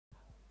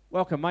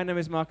Welcome, my name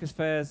is Marcus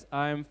Fairs.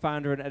 I'm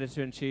founder and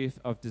editor-in-chief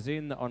of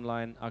Dezeen, the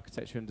online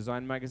architecture and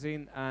design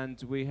magazine,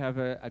 and we have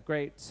a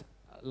great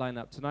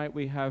lineup tonight.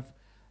 We have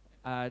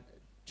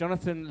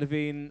Jonathan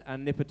Levien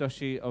and Nipa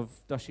Doshi of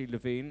Doshi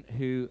Levien,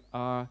 who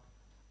are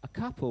a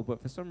couple,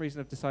 but for some reason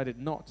have decided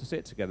not to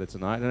sit together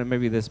tonight. I don't know,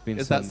 maybe there's been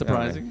Is that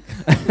surprising?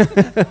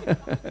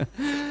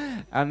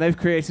 And they've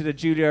created a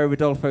Giulio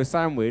Ridolfo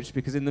sandwich,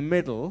 because in the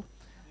middle...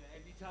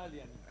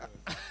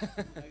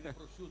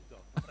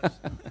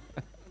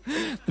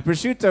 The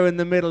prosciutto in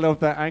the middle of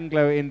the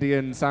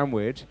Anglo-Indian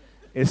sandwich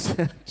is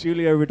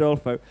Giulio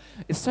Ridolfo.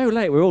 It's so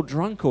late, we're all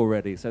drunk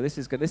already, so this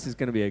is going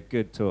to be a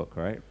good talk,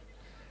 right?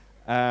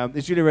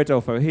 It's Giulio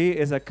Ridolfo. He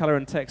is a color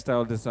and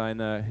textile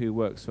designer who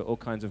works for all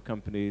kinds of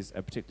companies,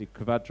 particularly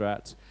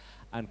Kvadrat.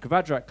 And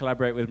Kvadrat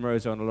collaborate with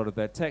Moroso on a lot of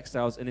their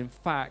textiles, and in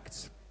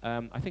fact,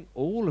 I think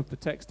all of the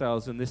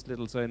textiles in this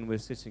little zone we're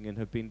sitting in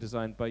have been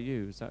designed by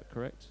you. Is that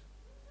correct,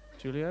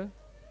 Giulio?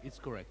 It's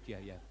correct, yeah.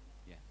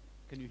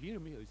 Can you hear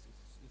me? It's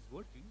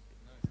working?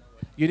 No, it's not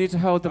working. You need to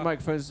hold the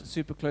microphones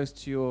super close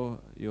to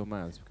your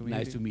mouth.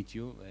 Nice to meet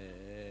you.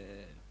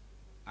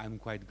 I'm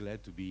quite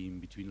glad to be in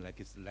between.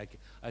 Like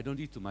I don't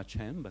eat too much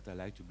ham, but I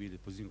like to be the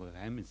position of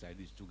ham inside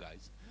these two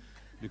guys,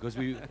 because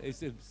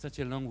it's such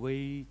a long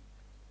way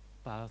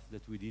path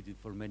that we did it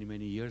for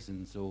many years,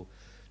 and so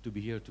to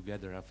be here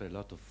together after a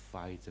lot of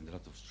fights and a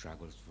lot of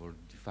struggles for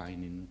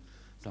defining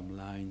some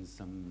lines,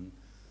 some,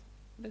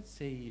 let's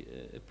say,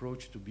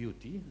 approach to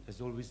beauty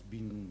has always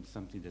been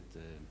something that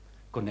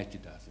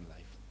connected us in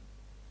life.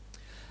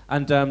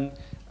 And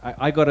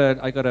I got an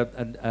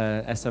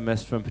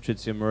SMS from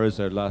Patrizia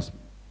Moroso last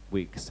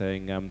week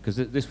saying, because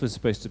this was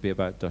supposed to be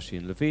about Doshi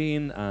and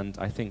Levien, and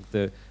I think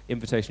the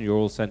invitation you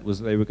all sent was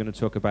they were going to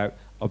talk about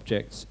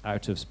objects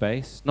out of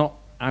space, not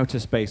outer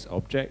space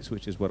objects,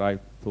 which is what I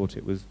thought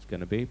it was going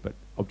to be, but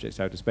objects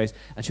out of space.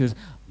 And she was,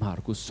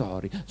 Marco,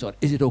 sorry,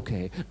 is it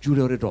okay?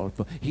 Giulio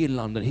Ridolfo, he in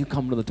London, he'll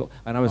come to the talk.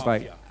 And I was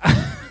like,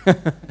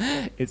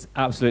 it's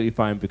absolutely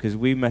fine, because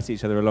we met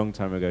each other a long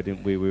time ago,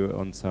 didn't we? We were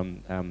on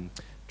some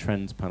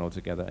trends panel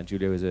together, and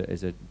Giulio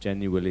is a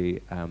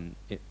genuinely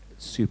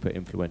super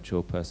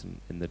influential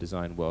person in the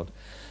design world.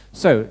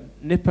 So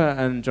Nipa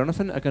and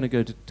Jonathan are going to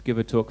go to give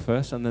a talk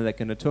first, and then they're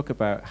going to talk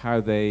about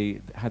how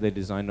they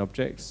design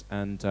objects,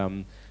 and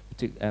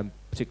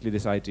particularly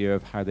this idea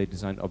of how they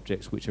design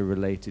objects which are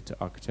related to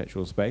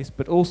architectural space,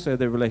 but also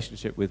their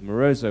relationship with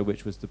Moroso,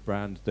 which was the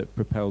brand that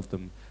propelled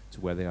them to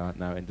where they are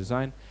now in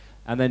design.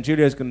 And then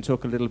Giulio's going to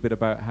talk a little bit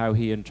about how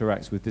he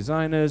interacts with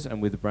designers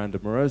and with the brand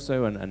of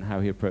Moroso, and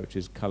how he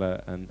approaches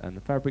color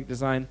and fabric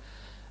design.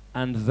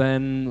 And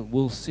then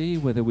we'll see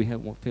whether we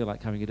feel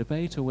like having a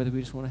debate, or whether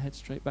we just want to head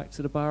straight back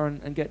to the bar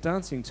and get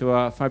dancing to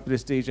our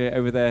fabulous DJ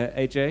over there,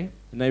 AJ,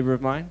 a neighbor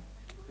of mine.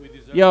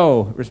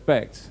 Yo,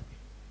 respect.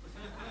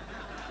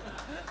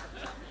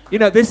 You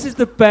know, this is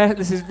the best.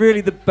 This is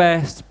really the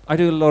best. I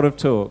do a lot of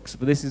talks,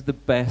 but this is the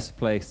best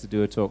place to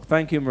do a talk.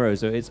 Thank you,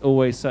 Moroso. It's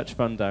always such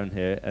fun down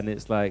here, and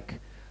it's like,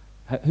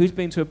 who's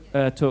been to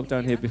a talk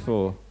down here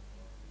before?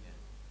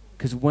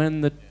 Because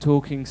when the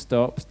talking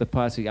stops, the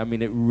party, I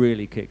mean, it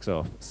really kicks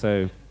off.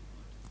 So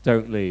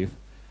don't leave.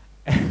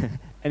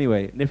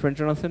 Anyway, Nipa and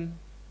Jonathan,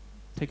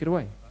 take it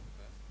away.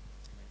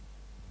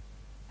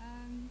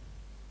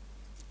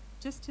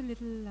 Just a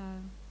little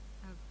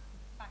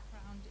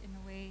background in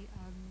a way.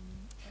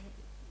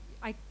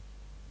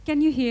 Can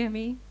you hear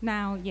me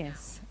now?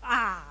 Yes.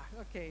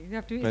 Okay. You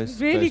have to be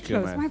really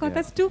close. Mouth, my God, yeah.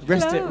 that's too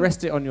close.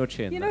 Rest it on your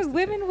chin. You know,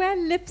 women wear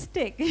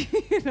lipstick.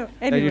 You know,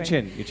 anyway. No, your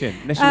chin.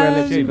 Unless you wear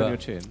lipstick on your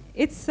chin.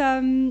 It's,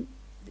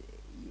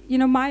 you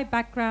know, my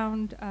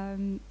background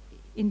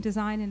in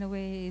design in a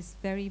way is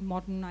very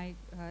modern. I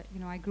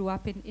grew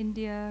up in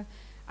India.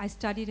 I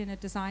studied in a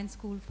design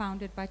school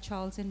founded by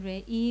Charles and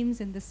Ray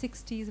Eames in the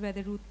 60s, where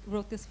they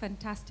wrote this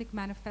fantastic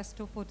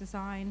manifesto for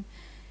design.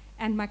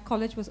 And my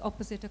college was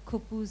opposite a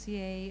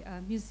Corbusier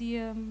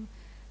museum.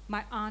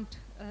 My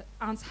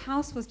aunt's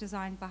house was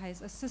designed by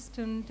his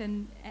assistant,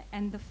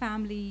 and the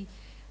family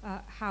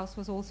house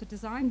was also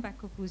designed by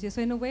Corbusier.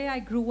 So in a way, I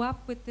grew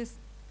up with this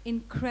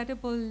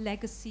incredible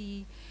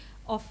legacy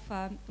of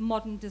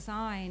modern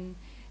design,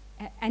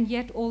 and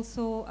yet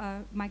also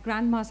my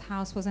grandma's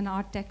house was an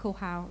Art Deco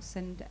house,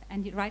 and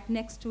right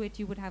next to it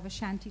you would have a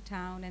shanty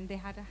town, and they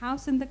had a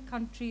house in the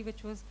country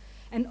which was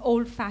an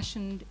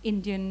old-fashioned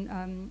Indian,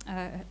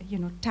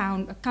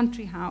 town, a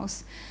country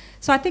house.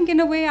 So I think in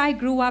a way I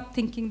grew up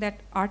thinking that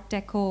Art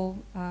Deco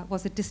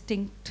was a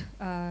distinct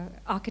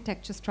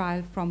architecture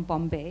style from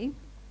Bombay,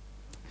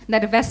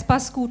 that a Vespa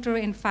scooter,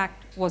 in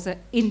fact, was an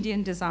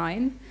Indian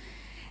design,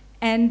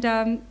 and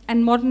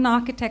modern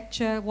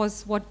architecture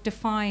was what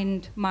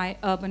defined my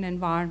urban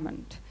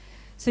environment.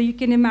 So you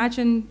can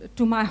imagine,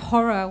 to my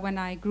horror, when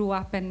I grew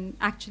up and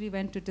actually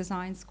went to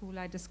design school,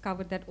 I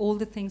discovered that all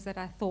the things that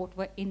I thought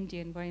were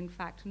Indian were in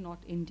fact not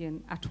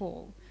Indian at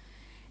all.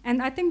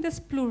 And I think this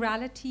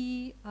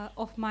plurality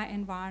of my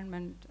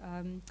environment,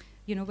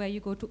 where you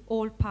go to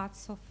all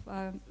parts of...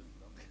 Will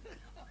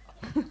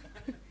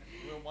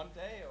one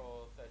day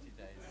or 30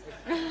 days?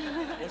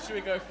 What should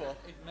we go for?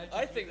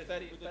 I think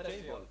better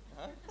feel.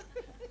 Huh?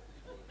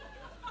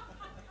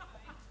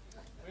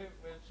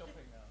 we're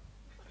shopping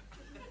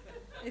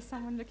now. Is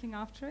someone looking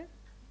after it?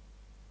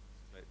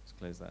 Let's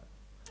close that,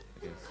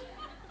 I guess.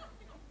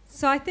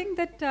 So I think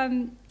that,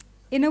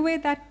 in a way,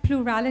 that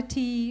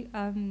plurality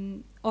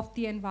of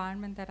the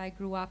environment that I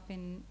grew up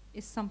in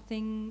is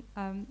something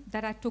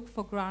that I took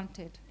for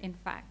granted, in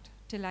fact,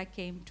 till I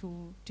came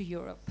to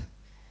Europe.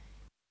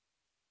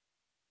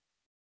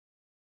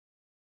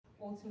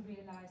 Also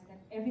realized that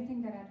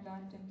everything that I'd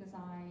learned in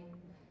design,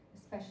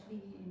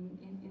 especially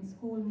in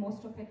school,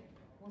 most of it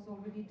was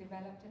already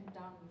developed and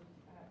done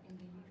in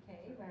the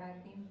UK, where I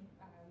came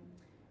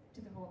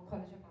to the Royal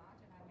College of Art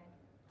and I met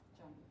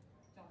John.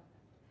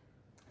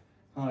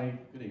 Hi,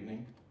 good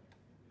evening.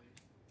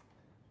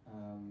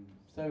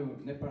 So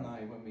Nipa and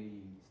I, when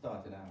we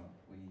started out,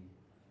 we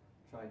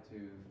tried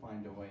to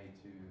find a way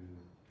to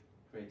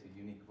create a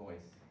unique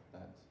voice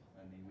that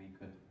only we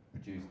could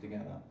produce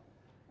together.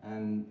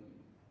 And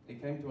it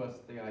came to us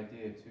the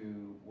idea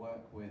to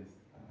work with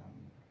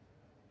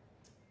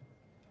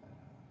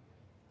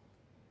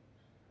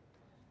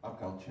our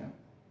culture,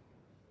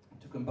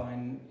 to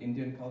combine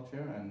Indian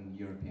culture and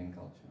European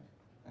culture.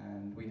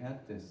 And we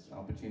had this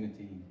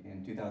opportunity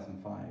in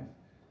 2005,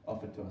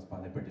 offered to us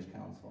by the British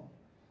Council,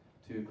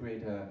 to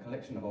create a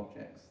collection of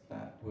objects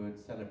that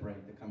would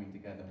celebrate the coming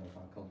together of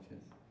our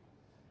cultures.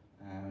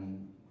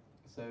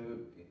 So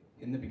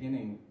in the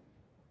beginning,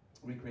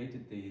 we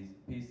created these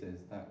pieces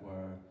that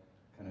were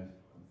kind of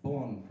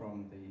born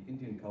from the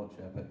Indian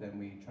culture, but then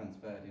we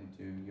transferred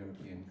into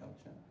European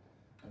culture.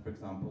 For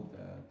example,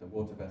 the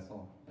water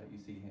vessel that you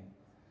see here.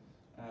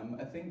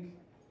 I think,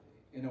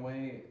 in a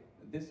way,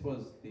 this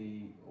was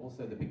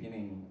also the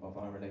beginning of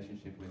our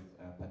relationship with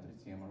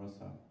Patrizia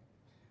Moroso,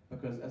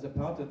 because as a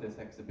part of this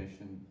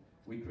exhibition,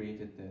 we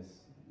created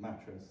this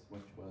mattress,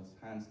 which was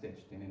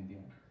hand-stitched in India.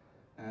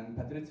 And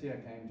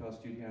Patrizia came to our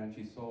studio and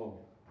she saw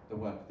the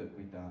work that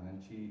we'd done,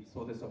 and she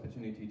saw this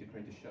opportunity to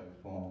create a show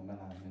for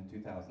Milan in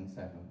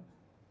 2007.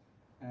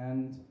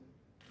 And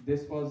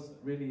this was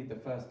really the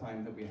first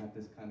time that we had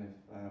this kind of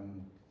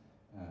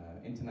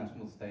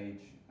international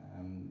stage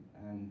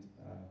and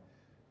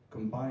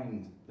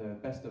combined the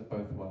best of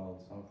both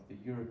worlds of the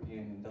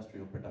European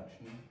industrial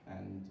production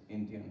and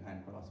Indian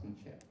hand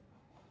craftsmanship.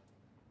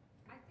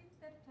 I think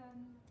that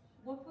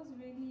what was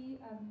really,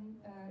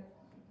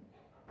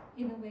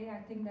 in a way,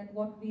 I think that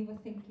what we were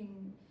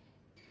thinking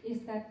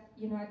is that,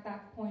 at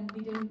that point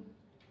we didn't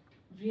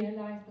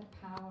realize the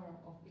power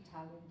of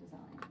Italian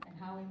design and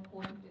how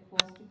important it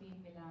was to be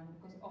in Milan,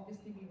 because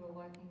obviously we were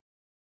working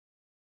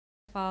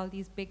with all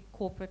these big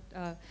corporate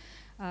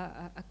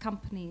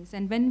companies.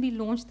 And when we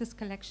launched this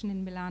collection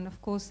in Milan,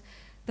 of course,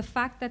 the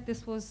fact that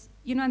this was,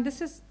 and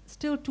this is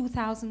still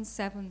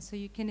 2007, so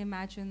you can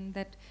imagine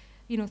that,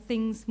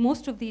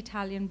 most of the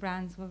Italian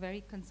brands were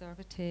very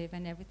conservative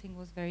and everything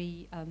was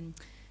very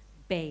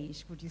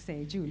beige, would you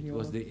say, Giulio? It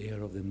was the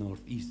air of the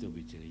northeast of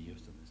Italy, you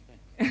have to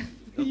understand.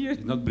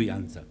 It's not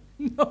Brianza.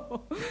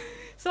 No.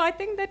 So I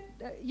think that,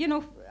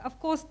 of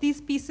course, these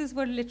pieces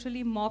were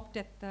literally mobbed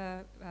at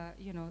the,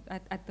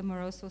 at the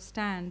Moroso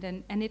stand,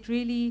 and it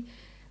really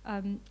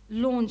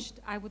launched,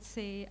 I would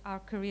say, our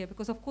career,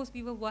 because of course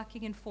we were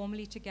working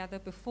informally together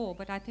before,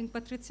 but I think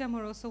Patrizia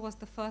Moroso was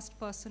the first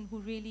person who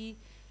really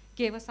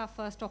gave us our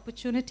first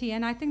opportunity.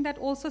 And I think that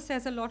also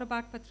says a lot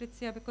about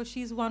Patrizia, because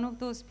she's one of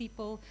those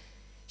people.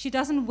 She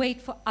doesn't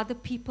wait for other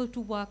people to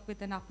work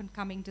with an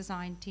up-and-coming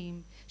design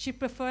team. She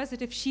prefers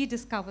it if she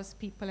discovers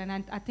people, and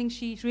I think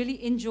she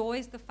really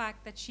enjoys the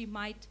fact that she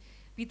might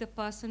be the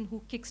person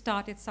who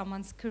kick-started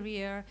someone's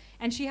career,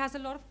 and she has a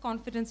lot of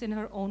confidence in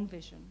her own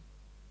vision.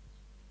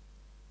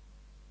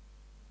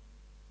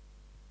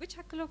 Which,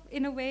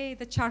 in a way,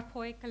 the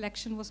Charpoy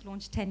collection was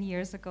launched 10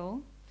 years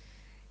ago,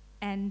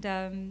 and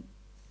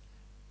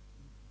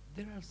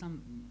there are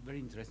some very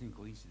interesting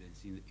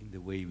coincidences in the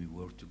way we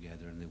work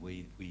together and the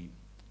way we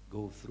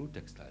go through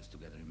textiles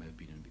together, in my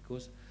opinion,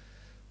 because,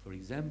 for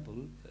example,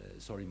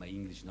 sorry, my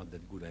English is not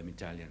that good, I'm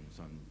Italian,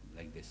 so I'm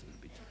like this a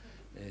little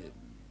bit.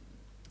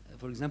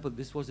 For example,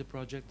 this was a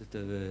project that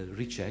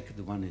Recheck,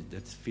 the one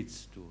that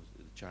fits to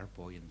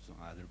Charpoy and some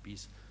other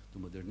piece, to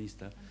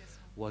Modernista,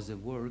 was a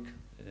work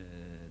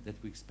that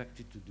we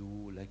expected to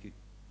do like a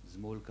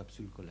small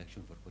capsule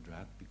collection for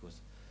Quadrat,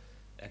 because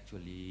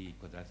actually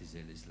Quadrat is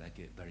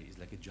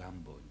like a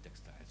jumbo in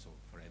textile, so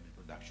for every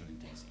production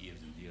it takes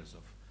years and years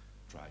of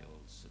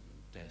trials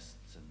and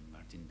tests and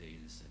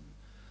martingales and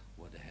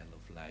what the hell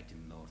of light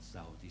in north,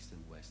 south, east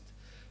and west.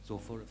 So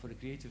for a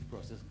creative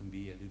process can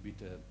be a little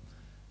bit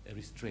a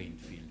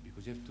restrained field,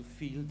 because you have to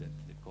feel that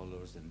the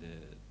colors and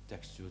the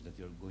textures that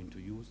you're going to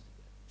use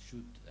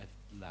should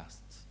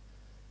last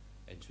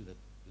and should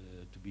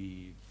to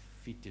be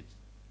fitted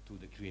to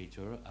the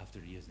creator after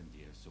years and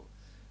years. So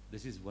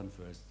this is one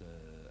first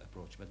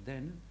approach. But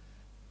then,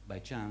 by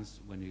chance,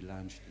 when we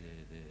launched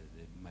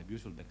My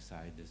Beautiful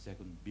Backside, the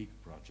second big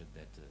project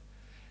that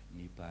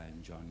Nipa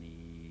and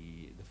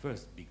Johnny, the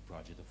first big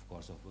project, of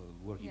course, of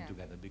working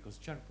together, because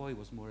Charpoy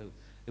was more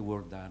a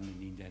work done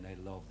in India, and I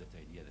love that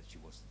idea that she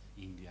was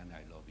Indian.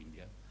 I love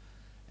India.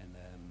 And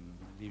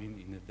living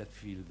in that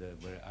field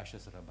where Asha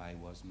Sarabhai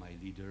was my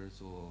leader,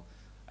 so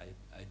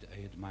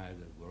I admire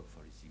the work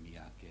for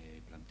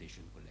Miyake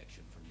Plantation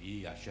Collection. For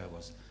me, Asha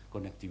was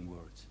connecting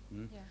words.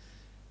 Yes.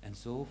 And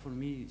so for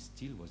me, it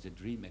still was a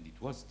dream, and it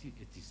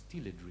is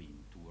still a dream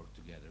to work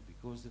together,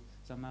 because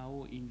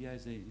somehow India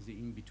is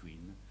in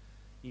between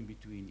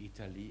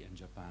Italy and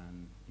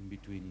Japan, in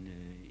between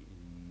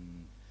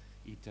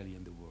Italy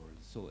and the world.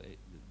 So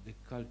the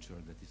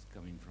culture that is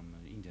coming from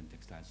Indian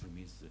textiles for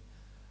me is,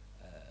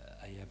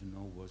 I have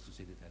no words to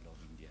say that I love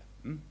India.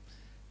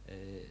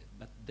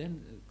 But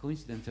then,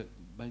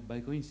 by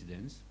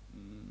coincidence,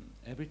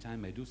 every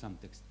time I do some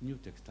new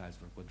textiles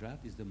for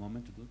Quadrat is the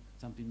moment to do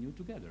something new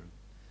together.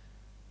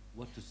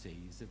 What to say?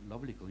 It's a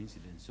lovely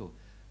coincidence. So,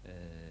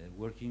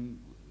 working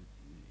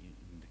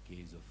in the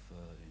case of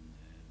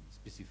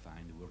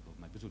specifying the work of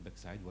my beautiful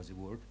backside was a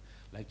work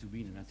like to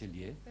be in an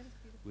atelier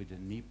with a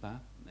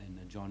Nipa and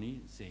a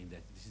Johnny saying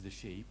that this is the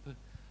shape.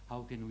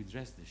 How can we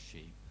dress the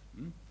shape?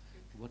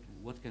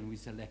 What can we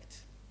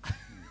select?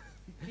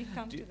 We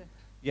come to that.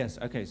 Yes.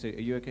 Okay. So, are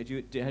you okay?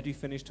 Had you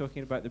finished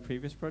talking about the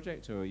previous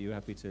project, or are you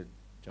happy to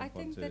jump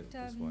onto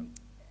this one?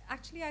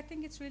 Actually, I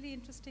think it's really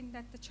interesting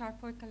that the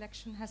Charpoy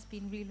collection has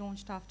been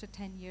relaunched after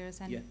 10 years,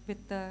 and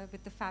with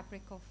the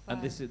fabric of.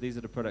 And these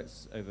are the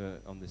products over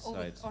on this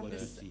side. On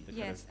this,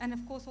 yes, and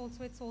of course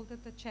also it's all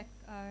the check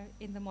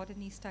in the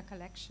Modernista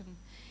collection,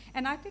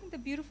 and I think the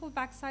beautiful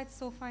backside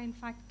sofa, in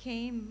fact,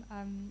 came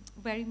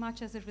very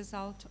much as a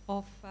result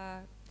of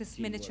this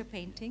miniature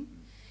painting,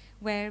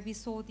 where we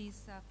saw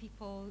these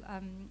people,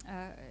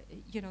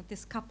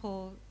 this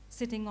couple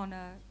sitting on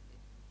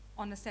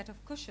a set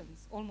of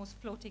cushions, almost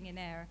floating in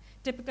air.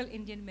 Typical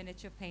Indian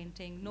miniature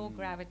painting, no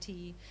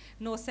gravity,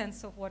 no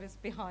sense of what is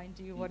behind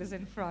you, what is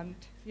in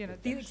front.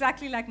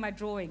 Exactly like my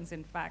drawings,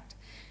 in fact.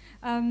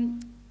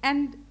 And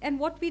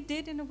what we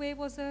did, in a way,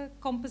 was a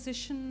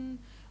composition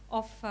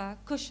of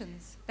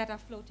cushions that are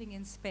floating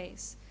in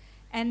space.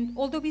 And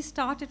although we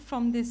started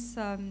from this,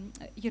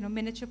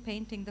 miniature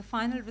painting, the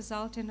final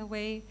result, in a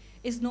way,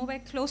 is nowhere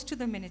close to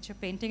the miniature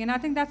painting. And I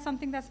think that's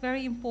something that's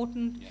very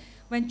important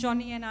when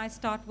Johnny and I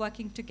start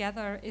working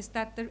together, is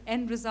that the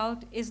end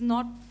result is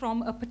not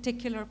from a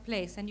particular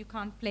place, and you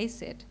can't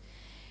place it.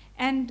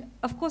 And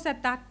of course,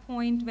 at that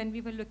point, when we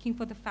were looking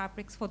for the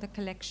fabrics for the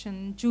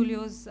collection,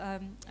 Giulio's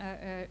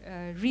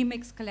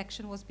remix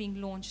collection was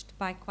being launched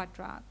by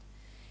Quadrat.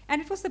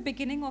 And it was the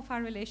beginning of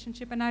our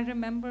relationship, and I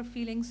remember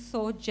feeling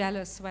so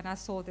jealous when I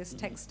saw this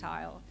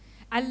textile.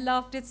 I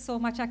loved it so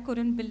much. I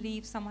couldn't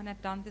believe someone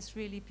had done this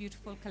really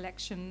beautiful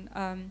collection,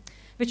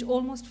 which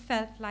almost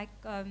felt like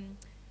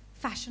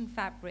fashion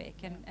fabric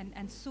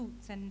and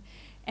suits.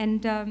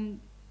 And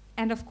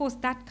of course,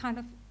 that kind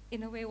of,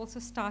 in a way, also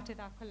started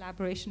our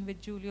collaboration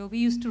with Giulio. We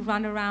used to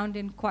run around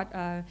in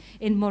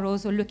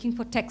Moroso looking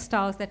for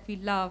textiles that we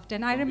loved.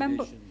 And I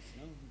remember...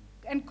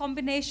 And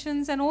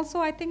combinations, and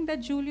also I think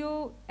that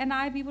Giulio and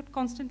we would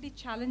constantly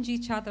challenge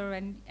each other,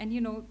 and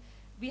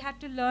we had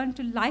to learn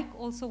to like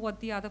also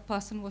what the other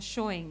person was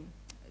showing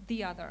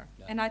the other.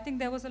 Yeah. And I think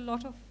there was a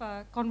lot of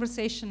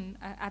conversation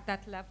at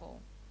that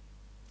level.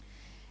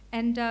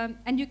 And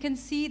you can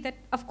see that,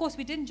 of course,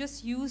 we didn't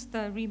just use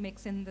the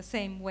remix in the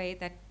same way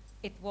that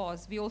it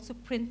was. We also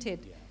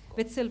printed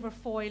with silver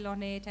foil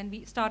on it, and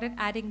we started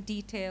adding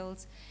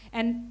details.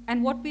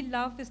 And what we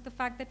love is the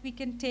fact that we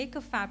can take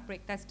a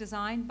fabric that's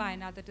designed by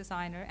another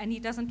designer, and he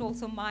doesn't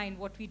also mind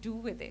what we do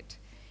with it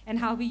and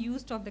how we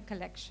used on the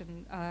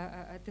collection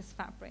this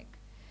fabric.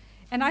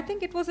 And I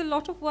think it was a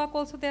lot of work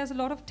also. There's a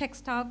lot of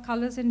textile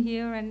colors in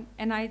here,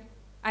 and I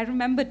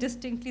remember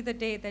distinctly the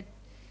day that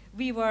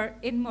we were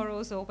in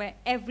Moroso, where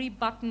every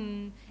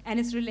button and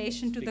its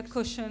relation to the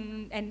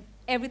cushion and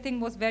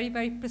everything was very,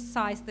 very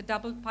precise, the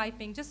double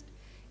piping, just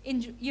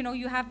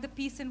you have the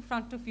piece in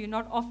front of you.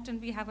 Not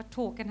often we have a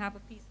talk and have a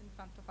piece in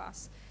front of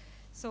us.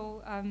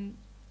 So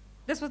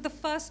this was the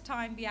first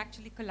time we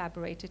actually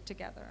collaborated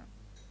together.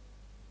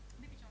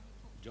 Maybe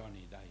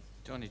Johnny.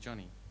 Johnny.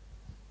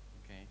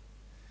 Okay.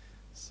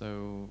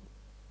 So.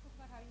 Talk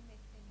about how you make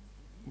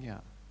things. Yeah.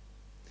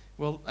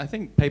 Well, I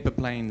think Paper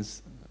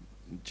Plane's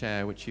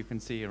chair, which you can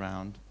see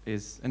around,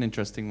 is an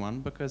interesting one,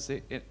 because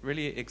it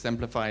really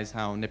exemplifies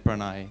how Nipa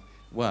and I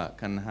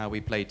work and how we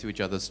play to each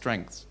other's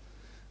strengths.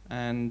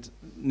 And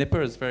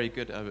Nipa is very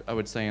good, I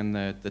would say, in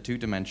the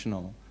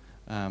two-dimensional.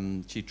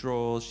 She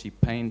draws, she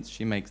paints,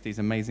 she makes these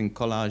amazing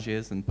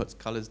collages and puts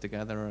colors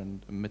together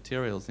and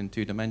materials in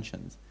 2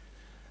 dimensions.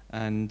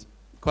 And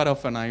quite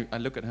often I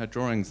look at her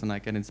drawings and I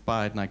get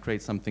inspired and I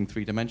create something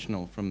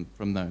 3-dimensional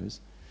from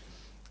those.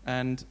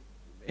 And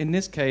in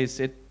this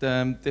case,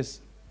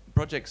 this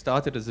project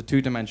started as a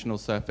 2-dimensional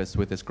surface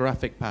with this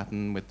graphic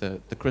pattern with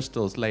the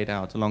crystals laid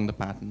out along the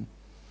pattern.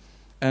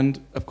 And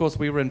of course,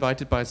 we were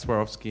invited by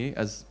Swarovski,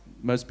 as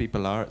most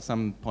people are at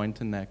some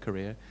point in their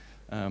career,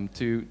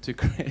 to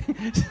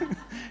create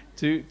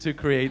to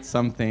create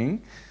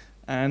something.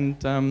 And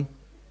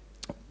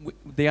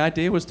the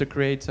idea was to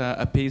create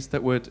a piece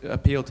that would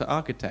appeal to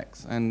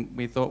architects, and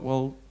we thought,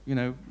 well, you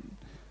know,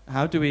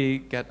 how do we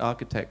get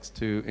architects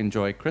to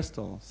enjoy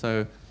crystal?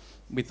 So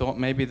we thought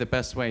maybe the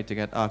best way to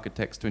get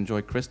architects to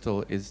enjoy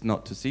crystal is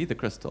not to see the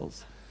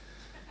crystals.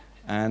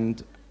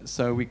 And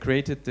so we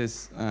created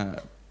this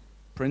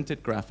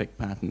printed graphic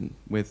pattern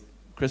with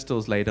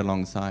crystals laid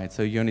alongside,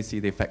 so you only see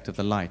the effect of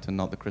the light and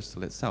not the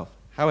crystal itself.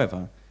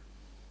 However,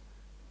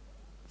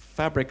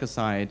 fabric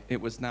aside, it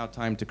was now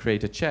time to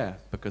create a chair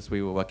because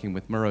we were working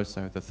with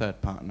Moroso, the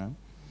third partner.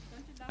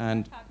 Don't you love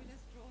And my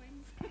fabulous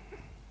drawings?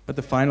 but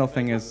the final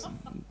thing is,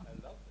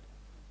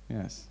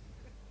 yes.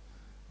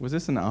 Was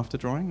this an after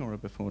drawing or a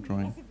before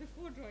drawing? That's a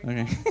before drawing.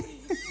 Okay.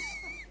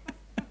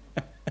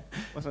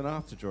 What's an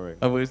after drawing?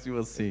 Oh,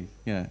 we'll see.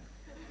 Yeah.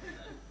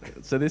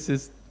 So this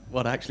is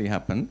what actually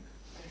happened.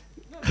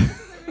 No, this is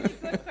a really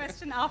good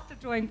question after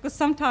drawing, because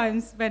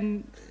sometimes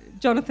when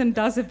Jonathan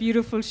does a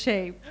beautiful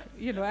shape,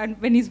 you know,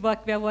 and when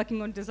we're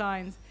working on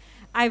designs,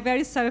 I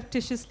very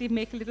surreptitiously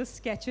make a little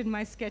sketch in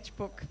my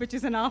sketchbook, which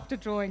is an after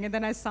drawing, and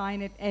then I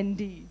sign it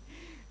ND.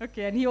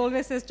 Okay, and he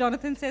always says,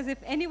 Jonathan says, if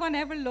anyone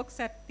ever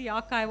looks at the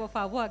archive of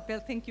our work, they'll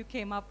think you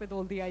came up with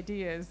all the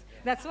ideas.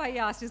 That's why he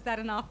asked, is that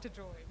an after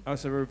drawing? Oh,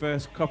 it's a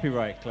reverse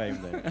copyright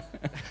claim then.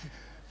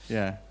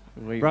 Yeah.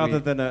 Rather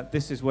than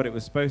this is what it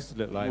was supposed to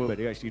look like, Well, but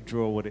you actually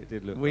draw what it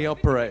did look we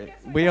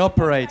like.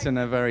 operate in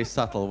a very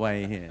subtle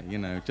way here, you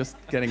know, just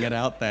getting it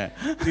out there.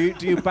 Do you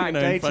You know, in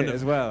backdate front it of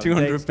as well?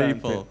 200 Date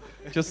stamp people,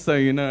 just so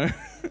you know.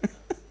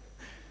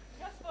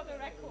 Just for the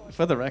record.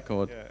 For the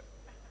record. Yeah.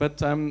 But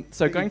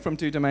so going from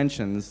 2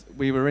 dimensions,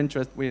 we were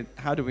interested,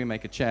 how do we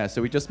make a chair?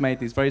 So we just made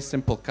these very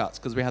simple cuts,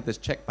 because we had this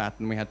check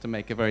pattern, we had to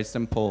make a very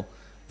simple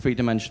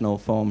 3-dimensional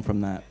form from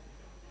that.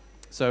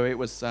 So it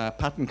was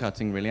pattern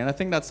cutting, really, and I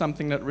think that's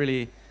something that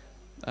really...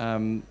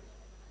 Sorry,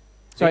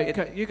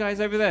 you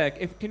guys over there,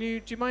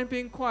 do you mind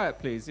being quiet,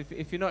 please?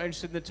 If you're not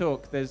interested in the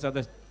talk, there's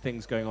other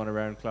things going on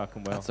around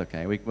Clerkenwell. That's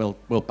okay,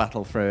 we'll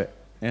battle through it.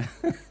 Yeah.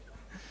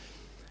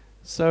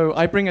 So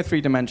I bring a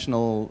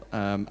 3-dimensional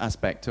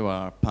aspect to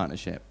our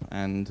partnership,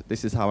 and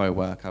this is how I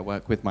work. I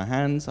work with my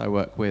hands, I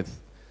work with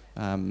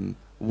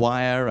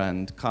wire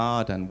and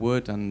card and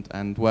wood,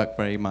 and work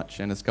very much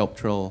in a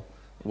sculptural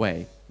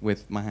way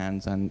with my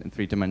hands and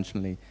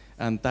 3-dimensionally.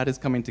 And that is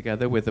coming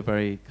together with a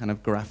very kind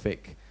of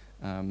graphic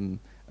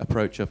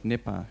approach of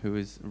Nipa, who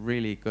is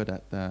really good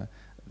at the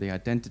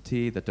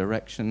identity, the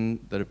direction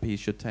that a piece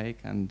should take,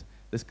 and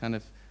this kind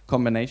of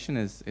combination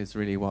is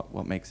really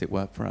what makes it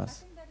work for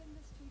us.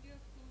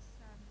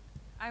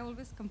 I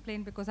always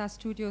complain because our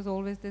studio is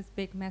always this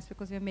big mess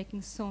because we're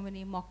making so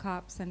many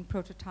mock-ups and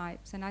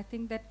prototypes. And I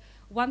think that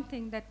one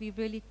thing that we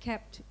really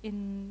kept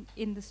in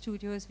the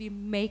studio is we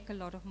make a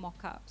lot of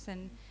mock-ups,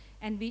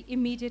 and we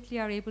immediately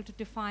are able to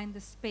define the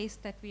space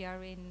that we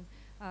are in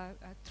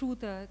through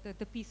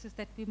the pieces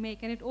that we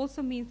make. And it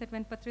also means that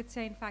when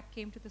Patrizia, in fact,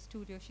 came to the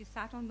studio, she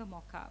sat on the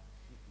mock-up,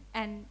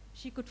 and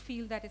she could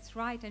feel that it's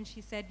right, and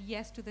she said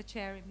yes to the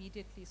chair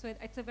immediately. So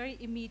it's a very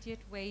immediate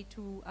way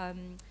to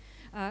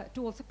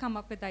also come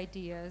up with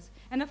ideas.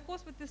 And of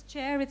course, with this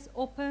chair, it's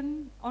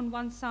open on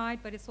one side,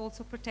 but it's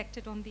also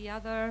protected on the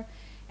other,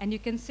 and you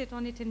can sit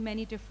on it in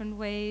many different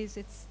ways.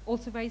 It's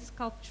also very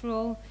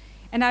sculptural.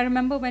 And I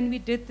remember when we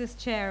did this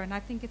chair, and I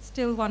think it's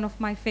still one of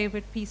my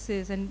favorite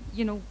pieces, and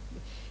you know,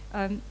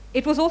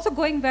 it was also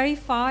going very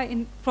far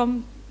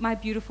from my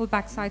beautiful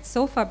backside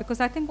sofa, because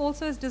I think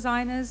also as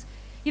designers,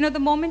 you know,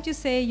 the moment you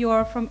say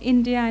you're from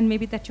India and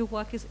maybe that your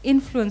work is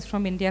influenced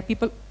from India,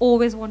 people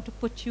always want to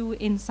put you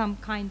in some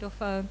kind of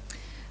a,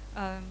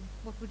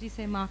 what would you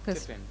say,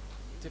 Marcus?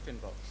 Tiffin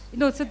box.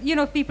 No, so, you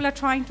know, people are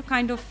trying to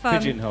kind of...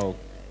 Pigeonhole.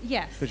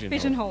 Yes,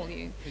 Pigeonhole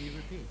you. Can you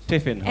repeat?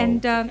 Tiffin hole.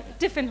 And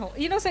tiffin hole.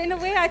 You know, so in a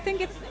way, I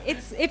think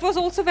it was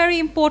also very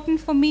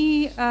important for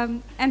me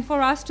and for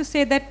us to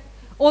say that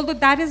although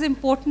that is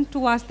important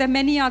to us, there are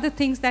many other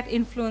things that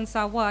influence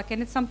our work,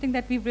 and it's something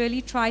that we've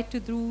really tried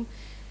to do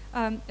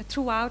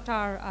throughout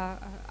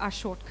our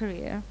short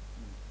career.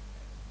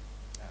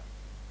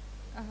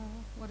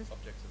 What is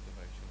Objects of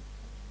devotion.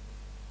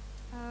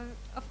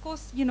 of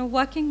course, you know,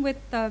 working with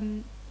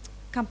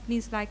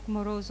companies like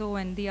Moroso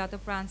and the other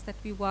brands that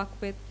we work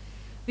with,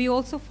 we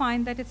also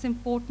find that it's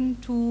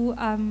important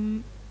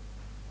to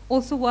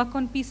also work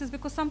on pieces,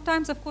 because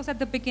sometimes, of course, at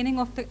the beginning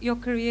of your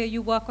career,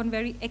 you work on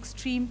very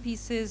extreme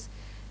pieces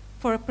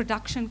for a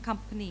production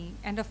company,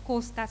 and of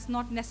course, that's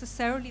not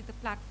necessarily the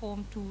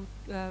platform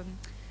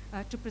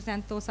to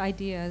present those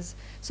ideas.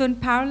 So in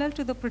parallel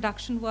to the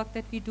production work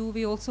that we do,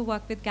 we also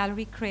work with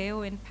Gallery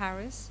Creo in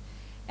Paris.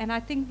 And I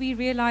think we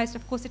realized,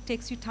 of course, it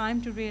takes you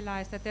time to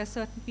realize that there are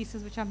certain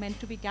pieces which are meant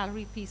to be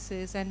gallery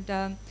pieces and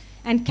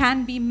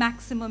can be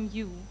maximum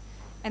you.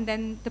 And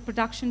then the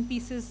production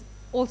pieces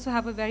also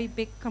have a very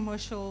big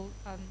commercial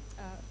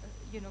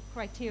you know,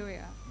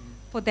 criteria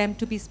for them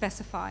to be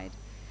specified.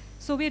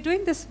 So we're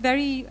doing this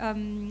very...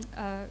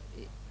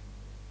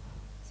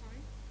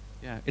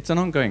 Yeah, it's an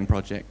ongoing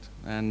project,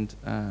 and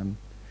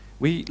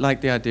we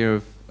like the idea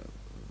of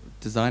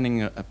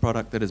designing a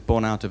product that is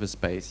born out of a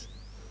space,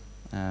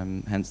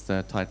 hence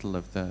the title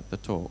of the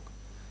talk.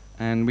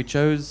 And we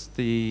chose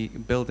the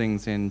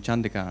buildings in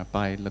Chandigarh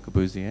by Le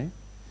Corbusier.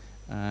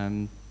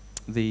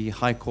 The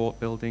High Court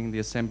building, the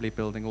Assembly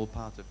building, all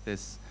part of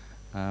this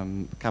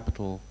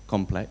capital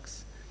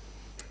complex.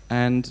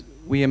 And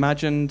we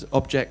imagined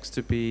objects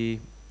to be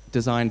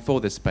designed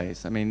for this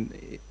space. I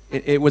mean,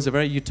 it was a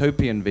very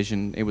utopian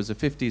vision. It was a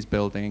 50s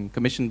building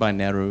commissioned by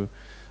Nehru.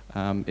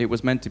 It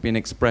was meant to be an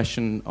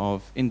expression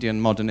of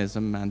Indian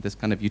modernism and this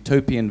kind of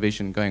utopian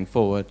vision going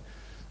forward.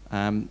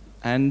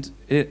 And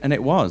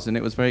it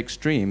was very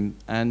extreme.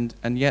 And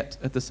yet,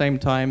 at the same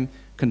time,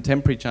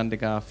 contemporary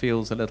Chandigarh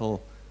feels a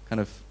little kind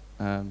of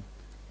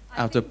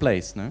out of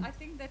place, no? I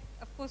think that,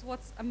 of course,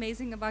 what's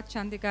amazing about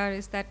Chandigarh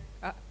is that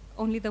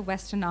only the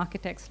Western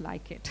architects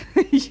like it.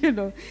 You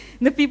know,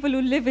 the people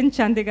who live in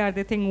Chandigarh,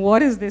 they think,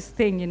 what is this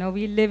thing? You know,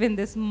 we live in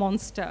this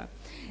monster.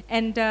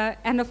 And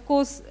of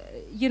course,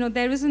 you know,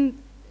 there isn't,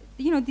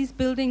 you know, these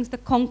buildings, the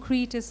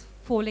concrete is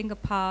falling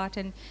apart,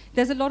 and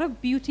there's a lot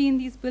of beauty in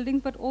these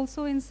buildings, but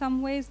also in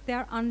some ways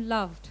they're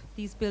unloved,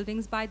 these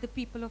buildings, by the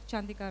people of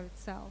Chandigarh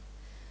itself.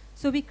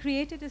 So we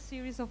created a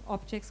series of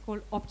objects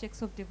called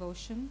Objects of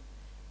Devotion,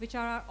 which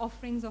are our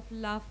offerings of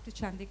love to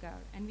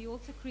Chandigarh. And we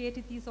also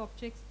created these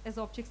objects as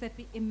objects that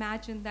we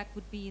imagined that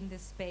would be in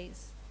this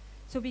space.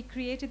 So we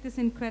created this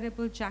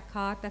incredible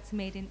jacquard that's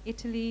made in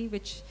Italy,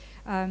 which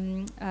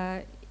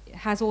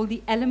has all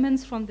the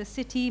elements from the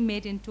city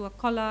made into a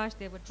collage.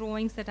 There were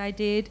drawings that I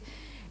did.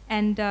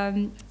 And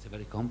it's a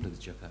very complex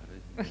jacquard.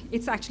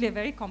 It's actually a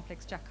very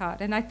complex jacquard.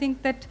 And I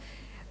think that,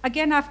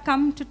 again, I've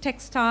come to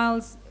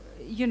textiles,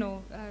 you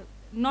know,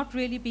 not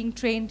really being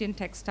trained in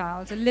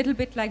textiles, a little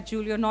bit like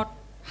Giulio, not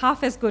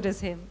half as good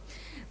as him.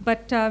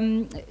 But,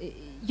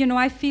 you know,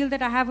 I feel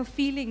that I have a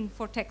feeling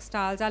for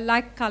textiles. I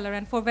like color,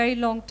 and for a very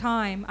long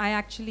time, I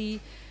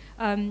actually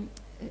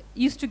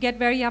used to get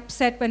very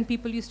upset when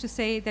people used to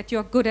say that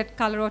you're good at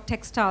color or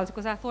textiles,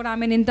 because I thought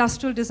I'm an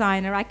industrial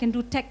designer, I can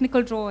do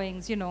technical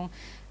drawings, you know.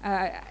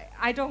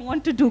 I don't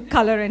want to do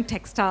color and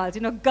textiles,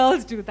 you know,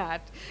 girls do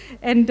that.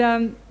 And,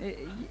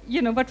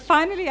 you know, but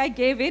finally I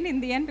gave in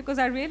the end, because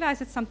I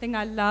realized it's something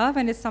I love,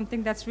 and it's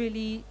something that's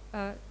really,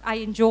 I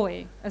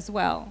enjoy as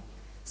well.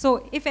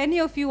 So if any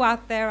of you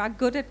out there are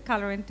good at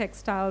color and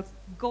textiles,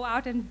 go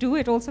out and do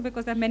it also,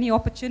 because there are many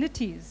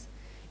opportunities.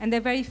 And there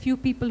are very few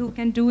people who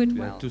can do it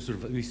well.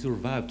 We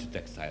survived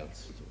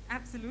textiles. So.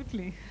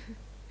 Absolutely.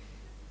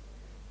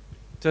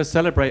 To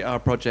celebrate our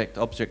project,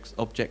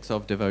 Objects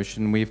of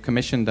Devotion, we've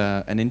commissioned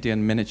an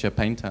Indian miniature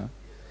painter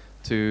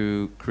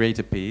to create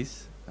a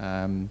piece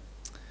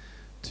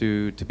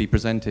to be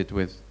presented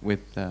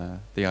with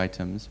the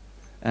items.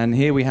 And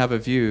here we have a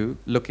view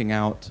looking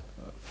out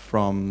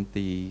from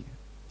the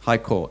High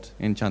Court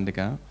in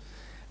Chandigarh.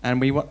 And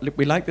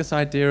we like this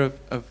idea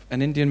of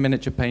an Indian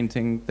miniature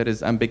painting that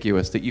is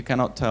ambiguous, that you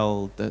cannot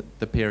tell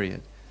the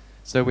period.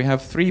 So we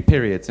have 3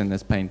 periods in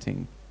this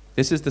painting.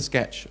 This is the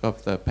sketch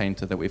of the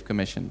painter that we've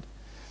commissioned.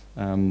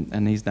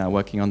 And he's now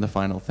working on the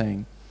final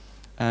thing.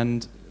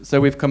 And so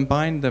we've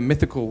combined the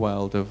mythical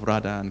world of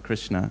Radha and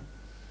Krishna.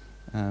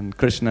 And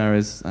Krishna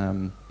is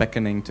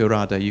beckoning to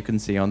Radha, you can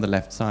see on the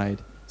left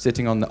side,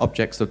 sitting on the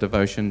Objects of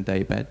Devotion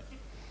daybed.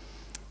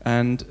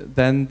 And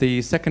then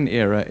the second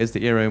era is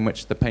the era in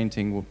which the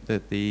painting,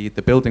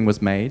 the building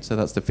was made, so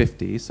that's the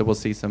 50s, so we'll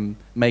see some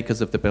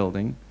makers of the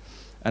building.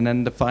 And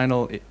then the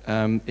final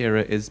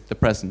era is the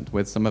present,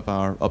 with some of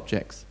our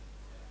objects.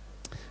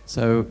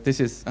 So this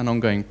is an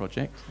ongoing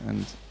project.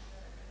 And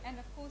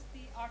of course, the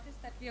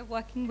artist that we are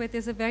working with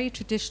is a very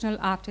traditional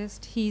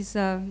artist. He's,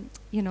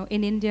 you know,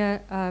 in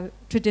India,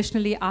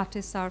 traditionally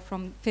artists are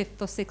from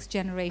 5th or 6th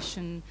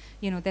generation.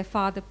 You know, their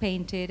father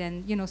painted,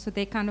 and, you know, so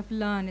they kind of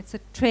learn. It's a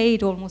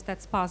trade almost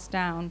that's passed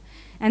down.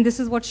 And this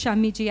is what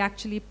Shamiji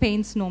actually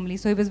paints normally.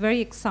 So he was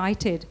very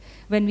excited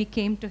when we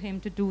came to him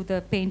to do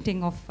the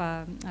painting of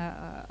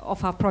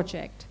our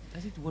project.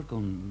 Does it work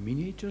on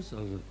miniatures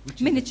or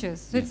miniatures?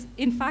 So it's,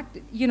 in fact,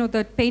 you know,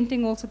 the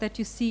painting also that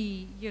you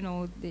see, you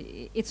know,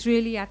 it's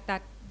really at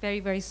that very,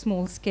 very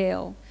small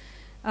scale.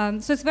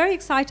 So it's very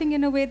exciting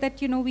in a way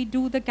that, you know, we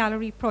do the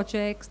gallery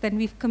projects, then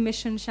we've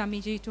commissioned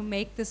Shamiji to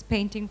make this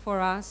painting for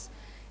us,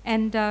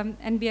 and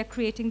we are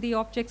creating the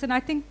objects. And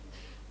I think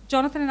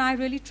Jonathan and I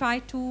really try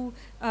to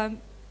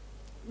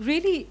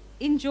really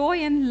enjoy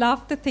and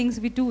love the things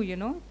we do, you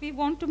know. If we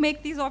want to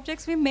make these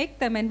objects, we make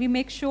them, and we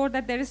make sure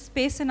that there is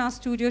space in our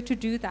studio to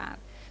do that.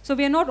 So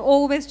we are not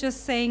always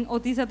just saying, oh,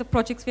 these are the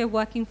projects we are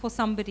working for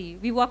somebody.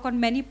 We work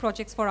on many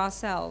projects for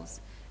ourselves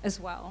as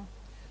well.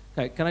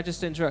 Okay, can I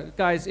just interrupt?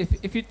 Guys,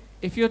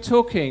 if you're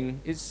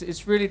talking,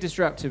 it's really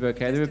disruptive,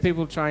 okay? There are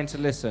people trying to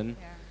listen.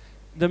 Yeah.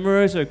 The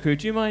Moroso crew,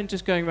 do you mind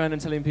just going around and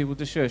telling people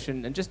to shush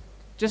and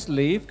just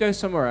leave, go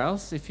somewhere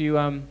else if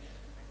you're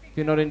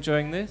not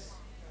enjoying this?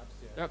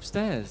 They're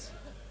upstairs.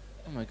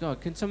 Oh my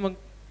God, can someone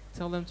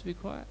tell them to be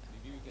quiet?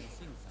 Maybe we can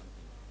sing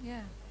something.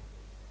 Yeah.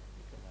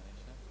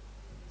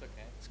 it's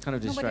okay. It's kind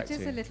of No, but distracting.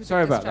 it is a little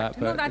Sorry bit about that.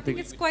 distracting. But No, I think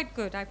it's quite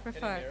good. I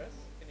prefer.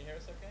 Can you hear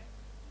us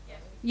okay?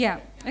 Yeah,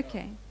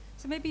 okay.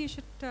 So maybe you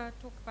should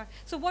talk about.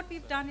 So what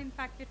we've done, in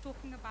fact, we're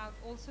talking about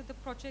also the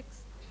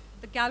projects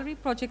the gallery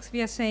projects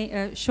we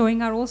are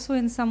showing are also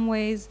in some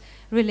ways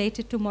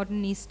related to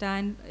Modernista.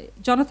 And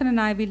Jonathan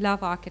and I, we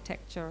love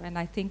architecture, and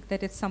I think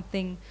that it's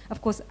something,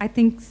 of course, I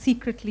think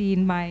secretly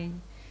in my,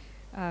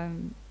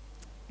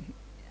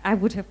 I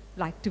would have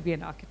liked to be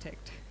an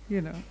architect,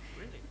 you know.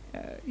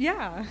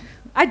 Yeah,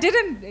 I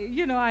didn't,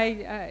 you know,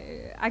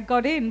 I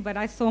got in, but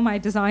I saw my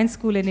design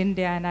school in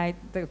India, and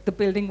the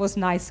building was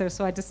nicer,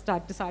 so I just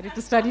decided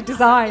to study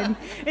design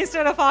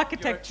instead of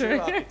architecture.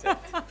 You're a true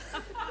architect.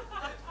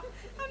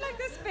 I'm like,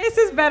 this space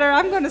is better,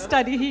 I'm going to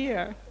study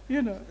here,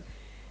 you know.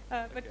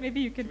 But maybe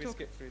you can we talk.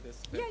 skip through this?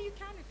 Yeah, you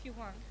can if you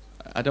want.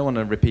 I don't want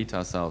to repeat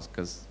ourselves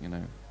because, you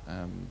know,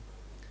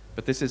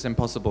 but this is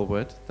Impossible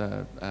Wood,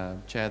 the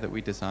chair that we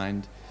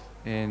designed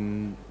a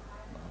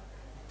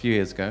few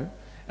years ago.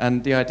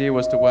 And the idea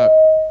was to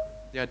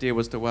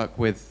work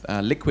with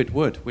liquid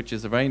wood, which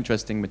is a very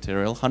interesting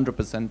material,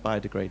 100%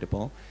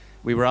 biodegradable.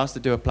 We were asked to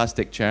do a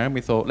plastic chair, and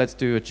we thought, let's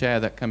do a chair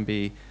that can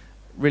be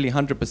really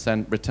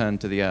 100% returned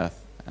to the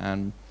earth.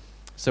 And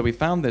so we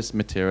found this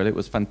material. It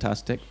was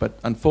fantastic, but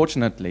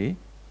unfortunately,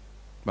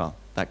 well,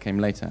 that came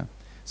later.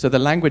 So the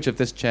language of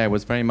this chair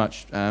was very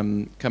much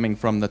coming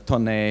from the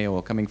tonne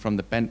or coming from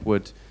the bent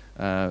wood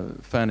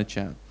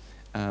furniture.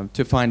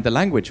 To find the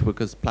language,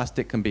 because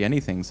plastic can be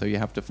anything, so you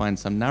have to find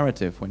some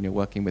narrative when you're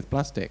working with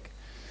plastic.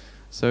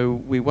 So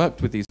we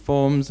worked with these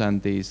forms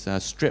and these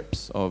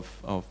strips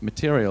of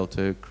material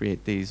to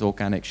create these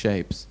organic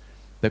shapes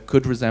that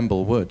could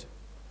resemble wood.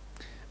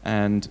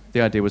 And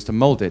the idea was to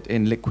mold it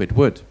in liquid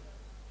wood.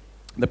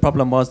 The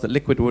problem was that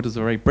liquid wood is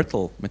a very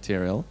brittle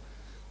material,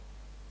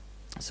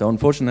 so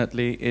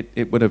unfortunately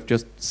it would have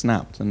just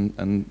snapped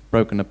and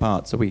broken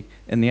apart. So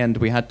in the end,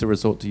 we had to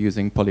resort to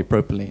using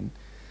polypropylene,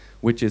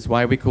 which is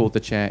why we called the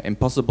chair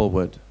Impossible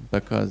Wood,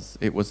 because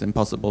it was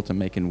impossible to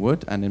make in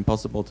wood and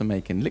impossible to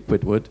make in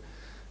liquid wood.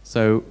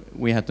 So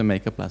we had to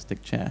make a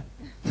plastic chair.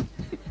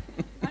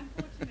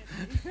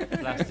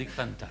 Plastic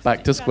fantastic.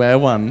 Back to square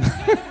one.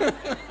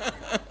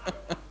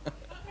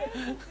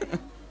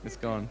 It's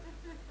gone.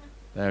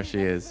 There she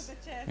is.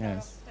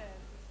 Yes.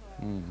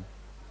 Mm.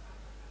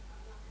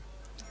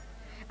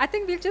 I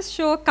think we'll just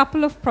show a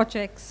couple of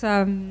projects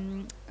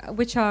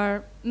which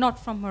are not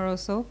from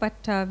Moroso, but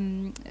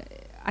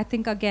I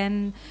think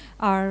again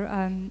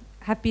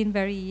have been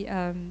very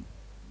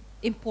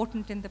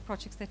important in the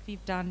projects that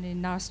we've done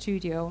in our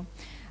studio.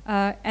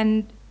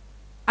 And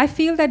I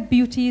feel that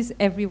beauty is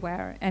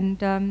everywhere,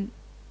 and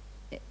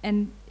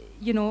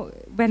you know,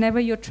 whenever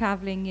you're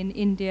traveling in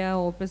India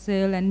or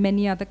Brazil and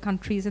many other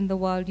countries in the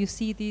world, you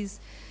see these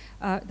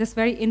this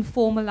very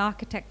informal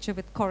architecture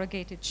with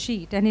corrugated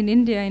sheet. And in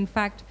India, in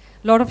fact,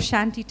 a lot of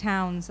shanty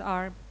towns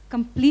are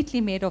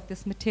completely made of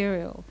this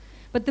material.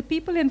 But the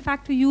people, in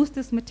fact, who use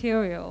this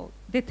material,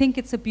 they think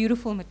it's a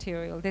beautiful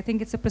material. They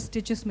think it's a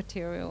prestigious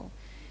material.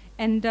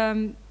 And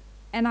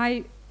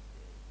I,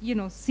 you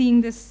know,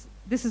 seeing this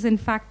is in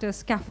fact a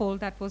scaffold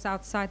that was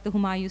outside the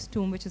Humayun's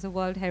tomb, which is a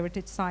World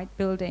Heritage Site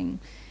building.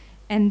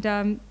 And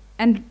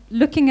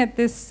looking at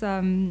this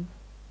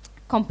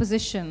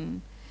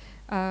composition,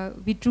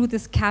 we drew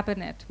this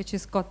cabinet, which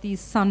has got these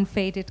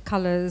sun-faded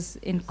colors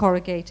in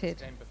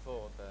corrugated.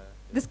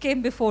 This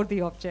came before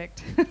the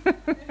object.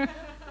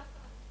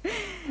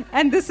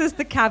 And this is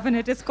the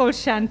cabinet. It's called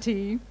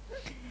Shanti.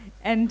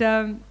 And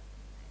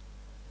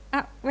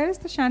where is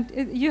the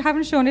Shanti? You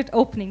haven't shown it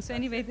opening. So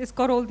anyway, it's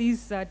got all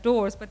these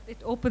doors, but it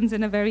opens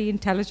in a very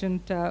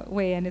intelligent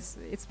way, and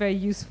it's very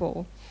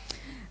useful.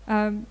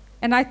 And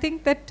I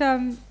think that,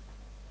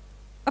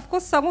 of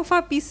course, some of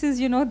our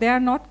pieces, you know, they are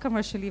not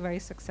commercially very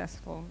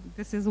successful.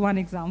 This is one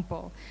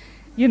example.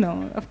 You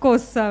know, of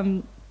course,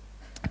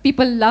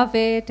 people love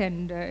it,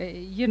 and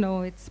you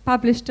know, it's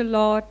published a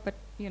lot, but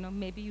you know,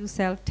 maybe you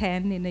sell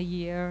 10 in a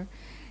year.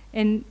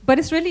 But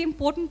it's really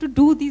important to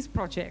do these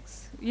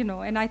projects, you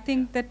know, and I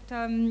think that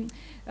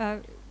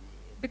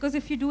because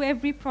if you do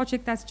every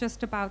project that's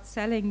just about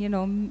selling, you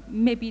know,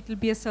 maybe it'll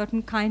be a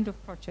certain kind of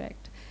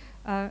project.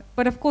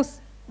 But of course,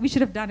 we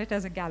should have done it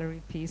as a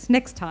gallery piece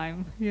next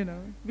time, you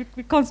know.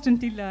 We're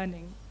constantly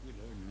learning. We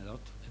learn a lot.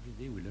 Every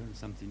day we learn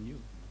something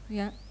new.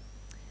 Yeah.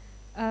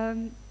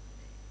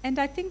 And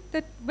I think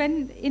that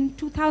when in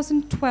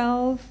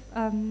 2012,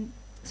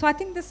 so I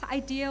think this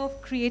idea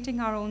of creating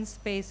our own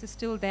space is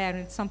still there, and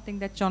it's something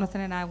that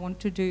Jonathan and I want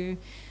to do.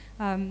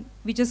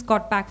 We just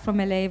got back from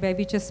LA, where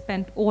we just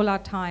spent all our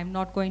time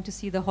not going to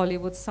see the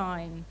Hollywood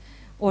sign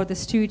or the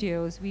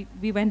studios.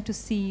 We went to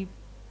see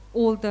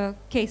all the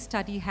case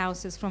study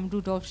houses from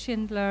Rudolf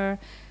Schindler,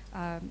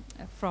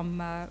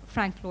 from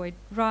Frank Lloyd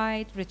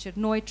Wright, Richard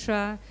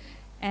Neutra,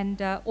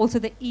 and also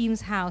the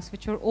Eames House,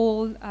 which are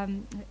all,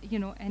 you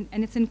know,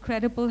 and it's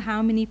incredible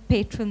how many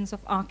patrons of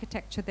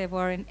architecture there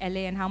were in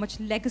LA, and how much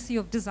legacy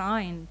of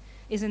design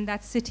is in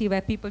that city,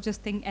 where people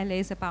just think LA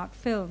is about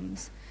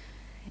films.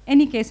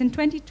 Any case, in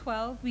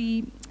 2012,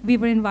 we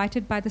were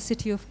invited by the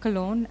city of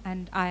Cologne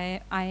and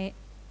IMM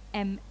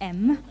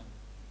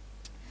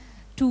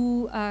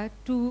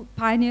to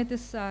pioneer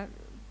this,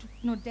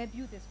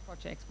 debut this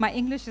project. My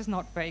English is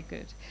not very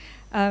good.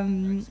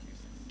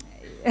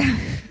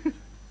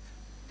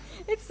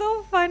 It's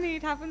so funny.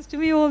 It happens to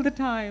me all the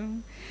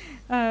time.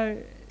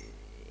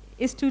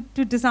 Is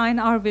to design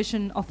our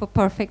vision of a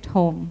perfect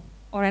home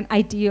or an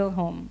ideal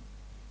home.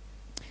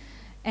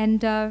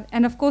 And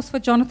of course, for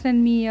Jonathan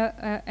and me,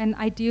 an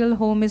ideal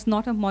home is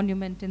not a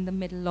monument in the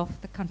middle of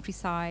the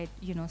countryside,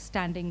 you know,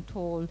 standing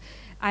tall.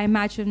 I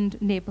imagined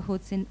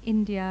neighborhoods in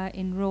India,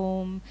 in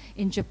Rome,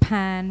 in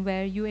Japan,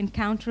 where you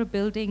encounter a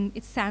building,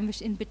 it's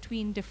sandwiched in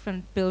between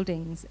different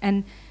buildings.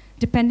 And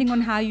depending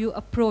on how you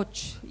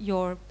approach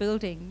your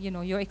building, you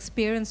know, your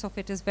experience of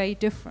it is very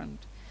different.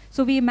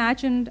 So we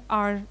imagined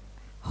our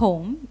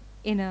home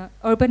in an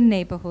urban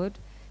neighborhood,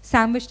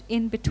 sandwiched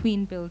in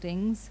between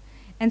buildings,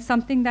 and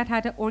something that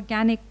had an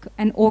organic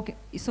and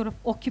sort of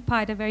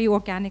occupied a very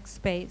organic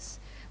space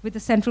with a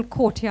central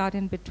courtyard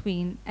in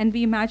between. And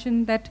we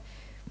imagined that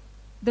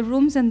the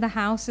rooms in the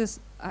house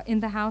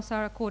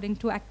are according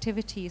to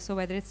activity. So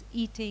whether it's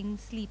eating,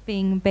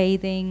 sleeping,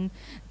 bathing,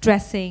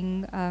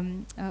 dressing,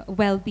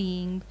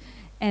 well-being,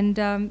 and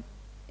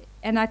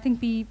I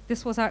think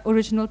this was our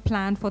original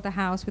plan for the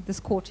house with this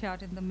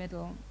courtyard in the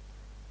middle.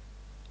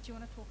 Do you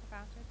want to talk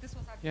about it? This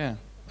was our yeah.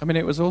 I mean,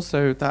 it was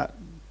also that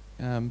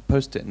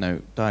post-it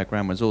note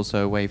diagram was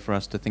also a way for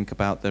us to think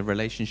about the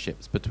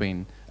relationships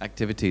between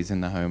activities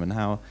in the home and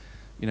how,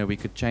 you know, we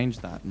could change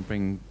that and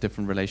bring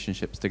different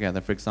relationships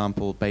together. For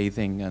example,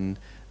 bathing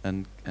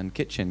and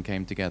kitchen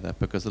came together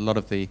because a lot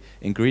of the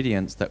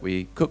ingredients that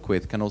we cook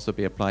with can also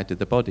be applied to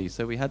the body.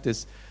 So we had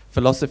this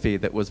philosophy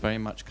that was very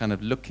much kind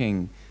of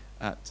looking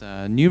at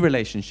new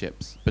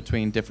relationships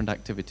between different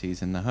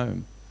activities in the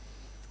home.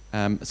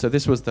 So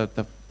this was the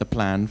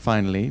plan,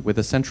 finally, with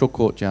a central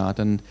courtyard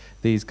and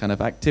these kind of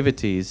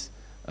activities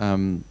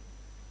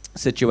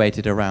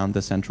situated around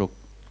the central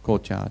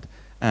courtyard.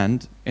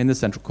 And in the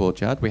central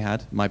courtyard, we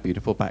had my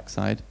beautiful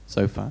backside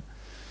sofa.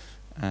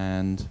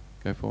 And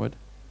go forward.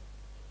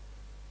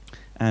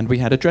 And we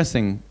had a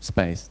dressing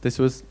space. This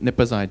was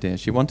Nipa's idea.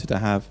 She wanted to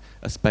have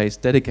a space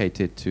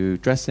dedicated to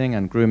dressing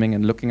and grooming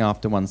and looking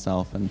after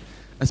oneself, and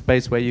a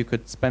space where you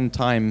could spend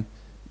time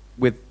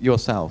with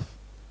yourself.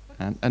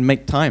 And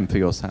make time for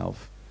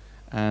yourself.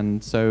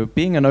 And so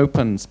being an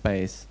open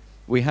space,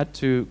 we had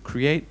to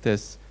create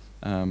this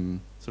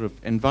sort of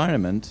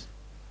environment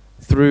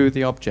through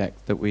the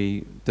object that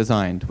we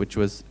designed, which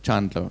was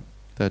Chandler,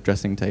 the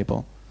dressing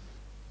table.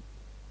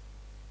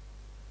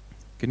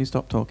 Can you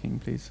stop talking,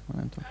 please,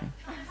 when I'm talking?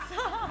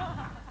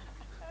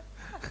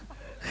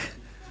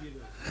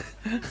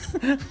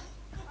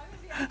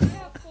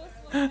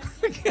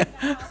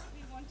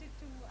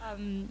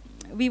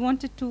 We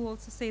wanted to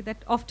also say that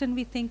often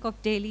we think of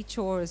daily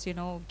chores, you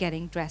know,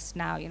 getting dressed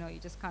now, you know,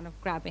 you're just kind of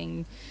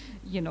grabbing,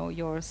 you know,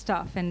 your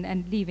stuff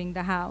and leaving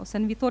the house.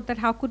 And we thought that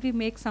how could we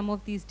make some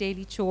of these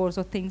daily chores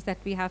or things that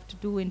we have to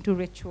do into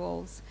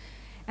rituals?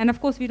 And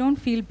of course, we don't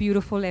feel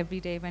beautiful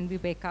every day when we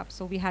wake up.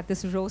 So we had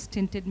this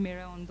rose-tinted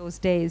mirror on those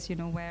days, you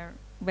know,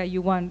 where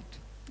you want,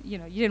 you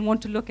know, you didn't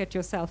want to look at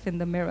yourself in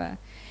the mirror.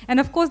 And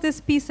of course,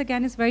 this piece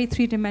again is very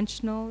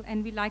three-dimensional,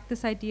 and we like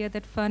this idea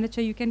that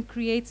furniture, you can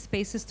create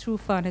spaces through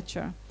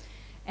furniture,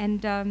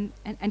 and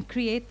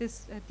create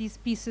these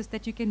pieces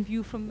that you can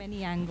view from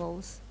many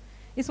angles.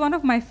 It's one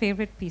of my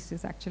favorite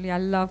pieces, actually. I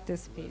love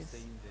this piece.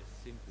 Saying this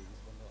simply,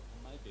 it's one of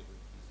my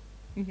favorite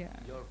pieces.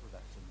 Yeah. Your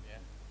production, yeah.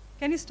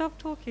 Can you stop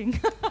talking?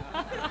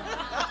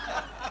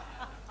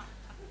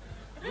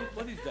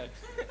 What is that?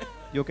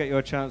 You'll get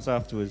your chance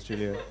afterwards,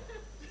 Giulio.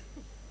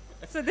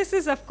 So this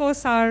is, of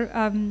course,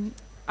 our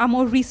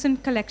more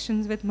recent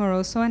collections with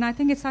Moroso, and I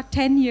think it's our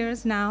 10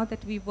 years now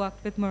that we've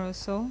worked with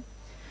Moroso.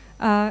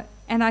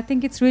 And I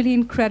think it's really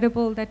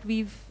incredible that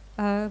we've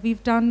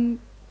done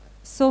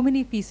so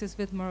many pieces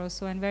with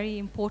Moroso and very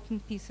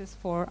important pieces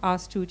for our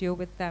studio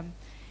with them.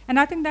 And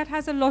I think that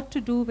has a lot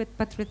to do with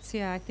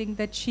Patrizia. I think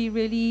that she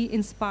really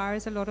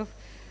inspires a lot of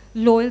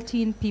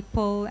loyalty in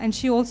people, and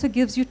she also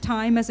gives you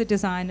time as a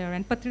designer.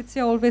 And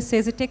Patrizia always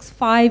says it takes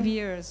 5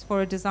 years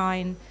for a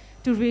design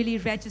to really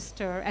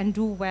register and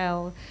do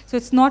well. So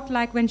it's not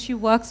like when she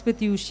works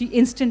with you, she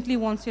instantly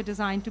wants your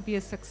design to be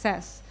a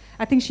success.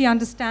 I think she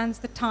understands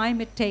the time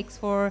it takes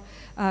for,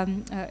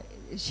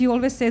 she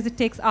always says it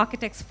takes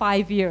architects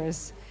 5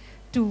 years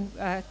to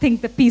think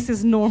the piece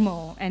is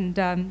normal and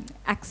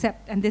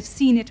accept, and they've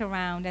seen it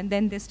around, and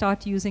then they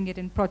start using it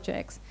in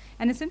projects.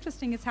 And it's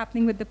interesting, it's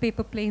happening with the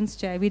paper planes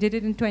chair. We did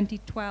it in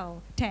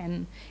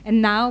 2010,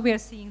 and now we're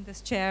seeing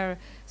this chair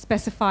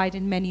specified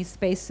in many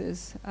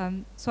spaces.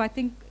 So I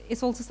think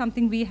it's also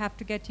something we have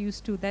to get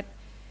used to, that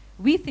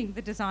we think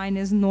the design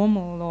is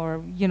normal,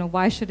 or, you know,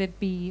 why should it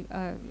be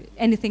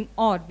anything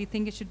odd? We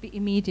think it should be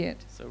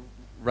immediate. So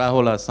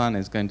Rahul, our son,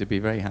 is going to be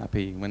very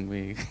happy when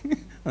we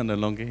are no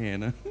longer here,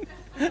 no?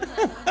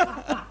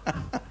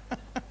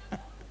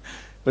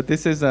 But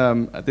this is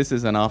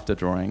an after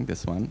drawing,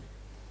 this one,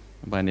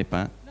 by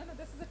Nipa. No,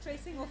 this is a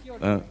tracing of your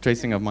drawing.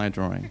 Tracing of my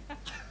drawing.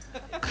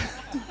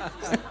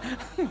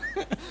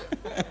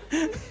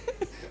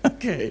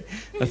 Okay,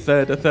 a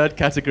third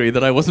category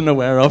that I wasn't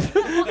aware of.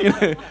 You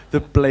know, the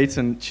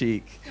blatant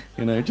cheek.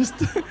 You know, just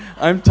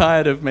I'm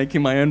tired of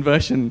making my own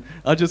version.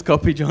 I'll just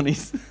copy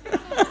Johnny's.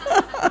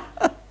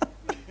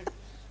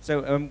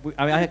 So,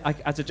 I mean,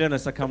 as a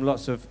journalist, I come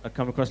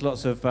across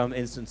lots of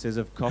instances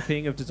of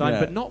copying of design,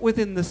 but not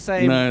within the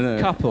same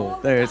couple.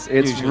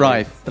 It's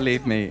rife.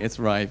 Believe me, it's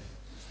rife.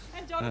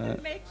 And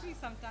Jonathan makes me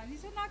sometimes. He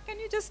said, "Now,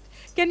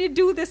 can you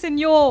do this in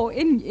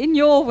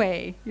your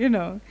way, you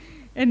know?"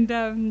 And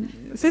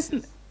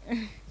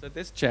so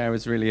this chair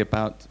is really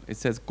about. It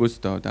says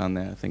gusto down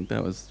there. I think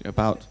that was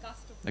about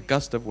a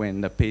gust of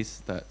wind, a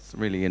piece that's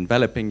really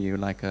enveloping you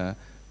like a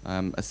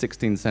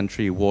 16th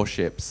century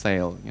warship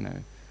sail, you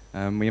know.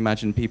 We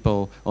imagine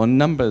people, or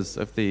numbers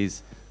of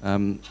these,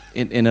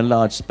 in a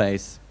large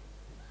space,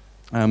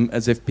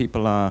 as if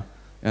people are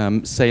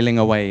sailing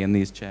away in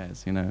these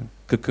chairs, you know,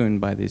 cocooned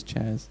by these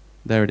chairs.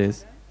 There it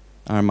is,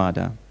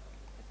 Armada.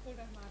 It's called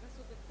Armada,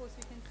 so of course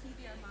we can see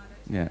the Armada.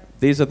 Yeah,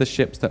 these are the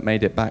ships that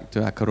made it back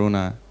to A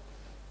Coruna.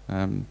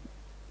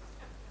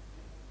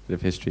 Bit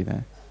of history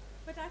there.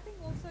 But I think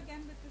also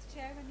again with this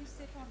chair, when you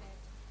sit on it,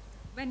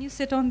 when you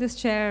sit on this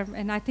chair,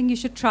 and I think you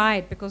should try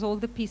it because all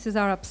the pieces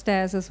are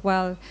upstairs as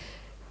well.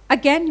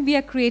 Again, we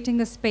are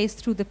creating a space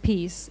through the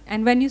piece,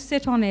 and when you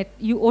sit on it,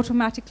 you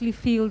automatically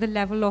feel the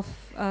level of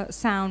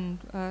sound,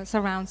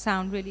 surround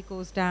sound really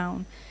goes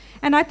down.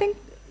 And I think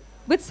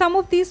with some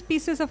of these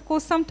pieces, of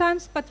course,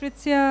 sometimes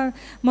Patrizia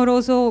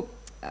Moroso,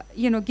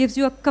 gives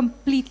you a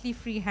completely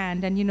free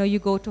hand, and you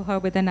go to her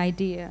with an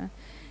idea.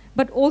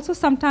 But also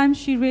sometimes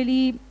she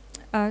really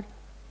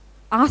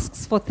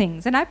asks for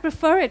things, and I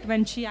prefer it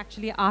when she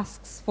actually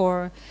asks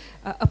for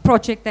a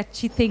project that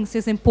she thinks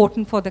is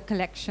important for the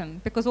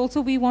collection, because also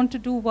we want to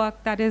do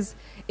work that is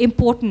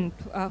important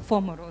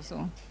for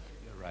Moroso.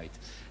 You're right.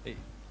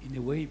 In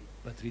a way,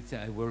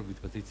 Patrizia, I work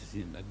with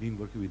Patrizia, I've been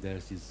working with her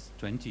since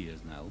 20 years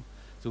now,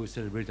 so we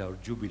celebrate our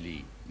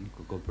jubilee in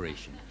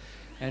cooperation.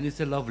 And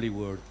it's a lovely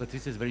word.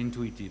 Patrizia is very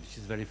intuitive,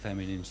 she's very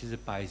feminine, she's a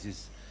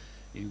Pisces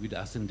with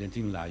ascendant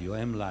in Leo. I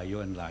am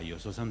Leo and Leo,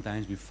 so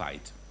sometimes we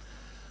fight.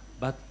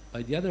 But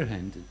by the other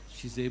hand,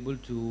 she's able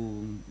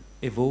to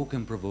evoke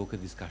and provoke a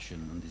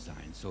discussion on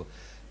design. So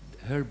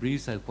her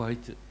briefs are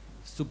quite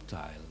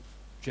subtle,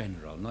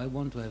 general. No, I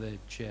want to have a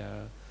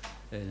chair,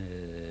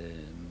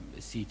 a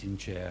seating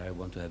chair, I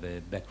want to have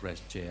a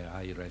backrest chair,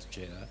 high rest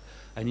chair.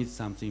 I need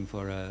something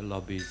for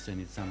lobbies, I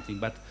need something.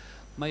 But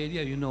my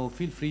idea,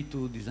 feel free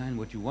to design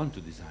what you want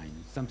to design,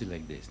 something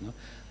like this. No?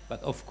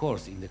 But of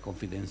course, in the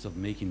confidence of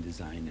making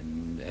design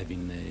and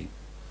having a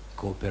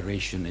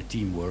cooperation, a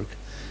teamwork,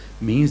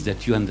 means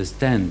that you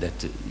understand that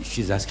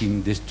she's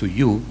asking this to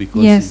you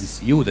because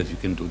it's you that you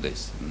can do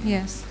this.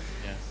 Yes.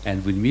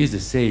 And with me it's the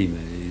same.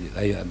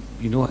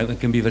 I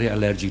can be very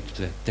allergic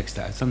to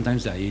textiles.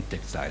 Sometimes I hate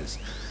textiles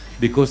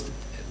because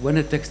when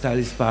a textile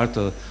is part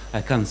of,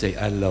 I can't say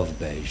I love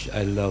beige,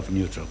 I love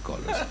neutral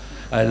colors,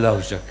 I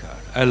love jacquard,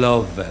 I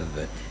love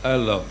velvet, I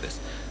love this.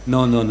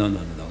 No,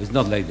 it's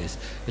not like this.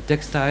 A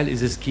textile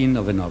is the skin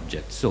of an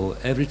object. So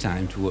every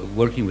time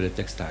working with a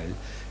textile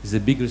is a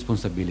big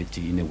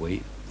responsibility in a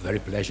way, very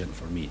pleasant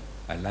for me.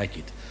 I like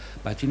it.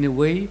 But in a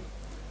way,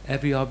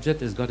 every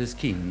object has got a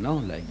skin, no?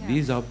 Like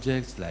these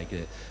objects, like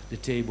the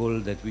table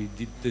that we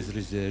did this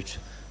research,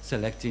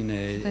 selecting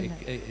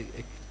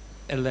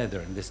a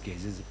leather, in this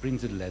case, it's a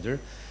printed leather,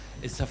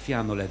 it's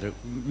Saffiano leather.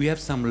 We have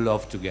some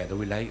love together.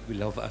 We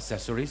love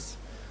accessories,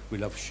 we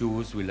love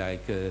shoes, we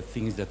like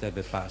things that have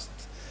a past.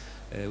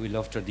 We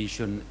love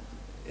tradition,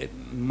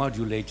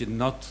 modulated,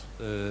 not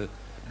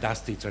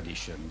dusty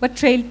tradition. But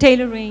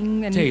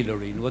tailoring and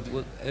tailoring,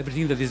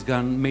 everything that is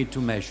made to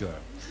measure.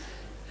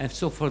 And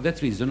so for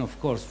that reason, of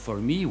course, for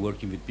me,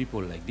 working with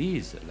people like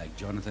these, like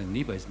Jonathan and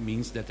Nipa, it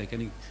means that I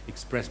can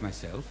express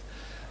myself.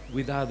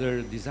 With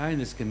other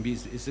designers can be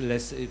it's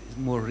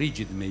more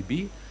rigid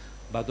maybe,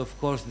 but of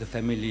course the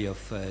family of,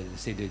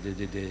 say,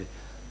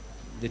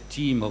 the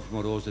team of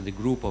Moroso, the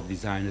group of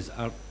designers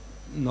are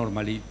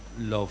normally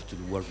love to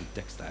work with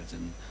textiles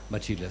and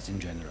materials in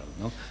general,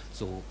 no?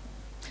 So.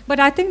 But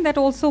I think that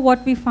also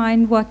what we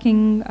find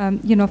working,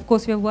 of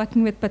course we are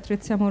working with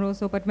Patrizia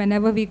Moroso, but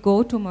whenever we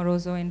go to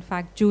Moroso, in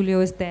fact, Giulio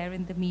is there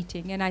in the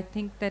meeting. And I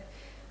think that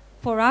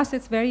for us,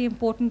 it's very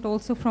important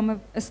also from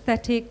an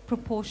aesthetic,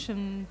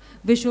 proportion,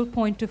 visual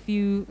point of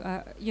view.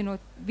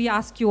 We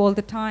ask you all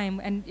the time,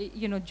 and,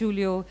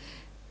 Giulio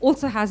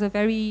also has a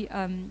very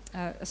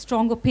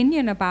strong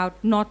opinion about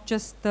not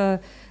just the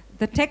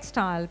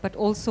textile, but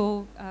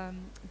also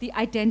the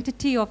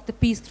identity of the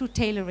piece through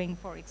tailoring,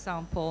 for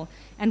example,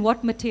 and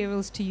what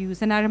materials to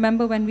use. And I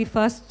remember when we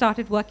first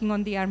started working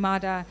on the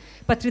Armada,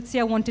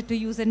 Patrizia wanted to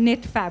use a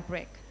knit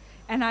fabric.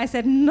 And I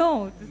said,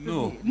 no,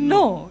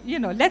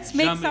 let's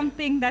make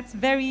something that's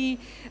very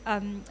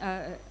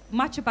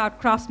much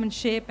about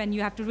craftsmanship, and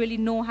you have to really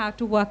know how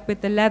to work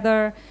with the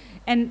leather.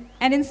 And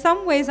in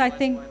some ways, I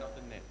think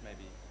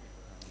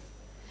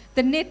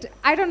the knit,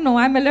 I don't know,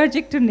 I'm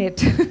allergic to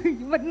knit.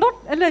 But not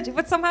allergic,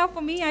 but somehow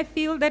for me, I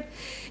feel that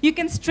you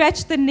can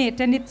stretch the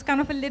knit, and it's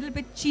kind of a little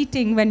bit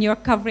cheating when you're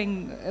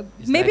covering.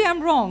 Maybe like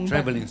I'm wrong.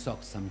 Traveling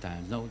socks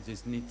sometimes. No,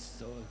 this knit,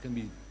 so it can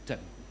be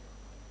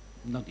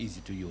not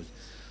easy to use.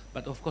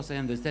 But of course, I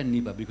understand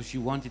Nipa because she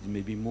wanted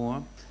maybe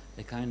more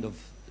a kind of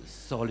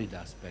solid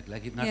aspect,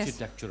 like an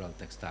architectural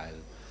textile.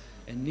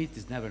 And knit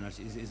is never nice.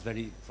 It's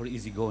very for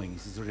easygoing.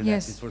 It's relaxed.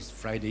 Yes. It's for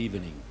Friday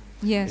evening.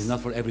 Yes. It's not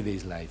for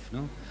everyday's life,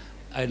 no?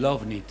 I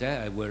love knit.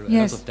 I wear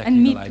Yes, a lot of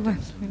and me technical too.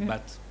 items,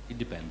 but it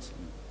depends.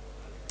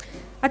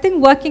 I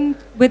think working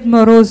with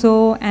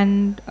Moroso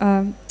and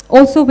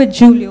also with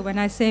Giulio, when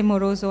I say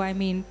Moroso, I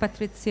mean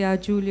Patrizia,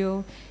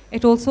 Giulio,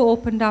 it also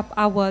opened up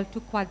our world to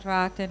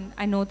Quadrat. And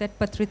I know that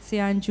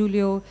Patrizia and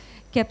Giulio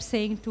kept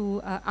saying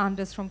to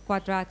Anders from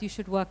Quadrat, you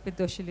should work with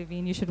Doshi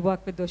Levien, you should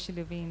work with Doshi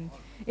Levien.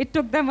 It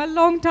took them a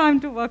long time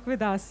to work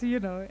with us, you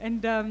know.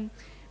 And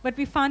but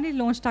we finally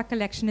launched our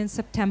collection in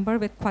September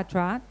with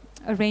Quadrat,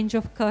 a range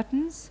of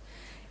curtains.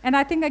 And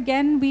I think,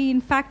 again, we,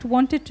 in fact,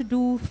 wanted to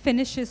do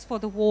finishes for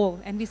the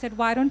wall. And we said,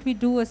 why don't we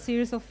do a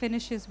series of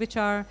finishes which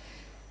are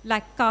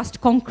like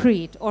cast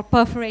concrete or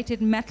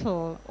perforated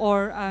metal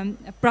or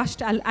brushed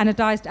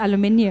anodized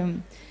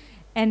aluminium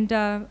and,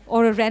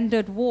 or a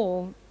rendered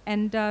wall.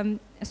 And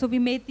so we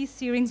made these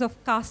series of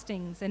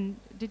castings. And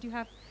did you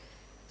have...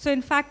 So,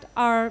 in fact,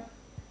 our...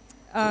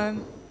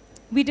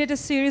 we did a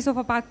series of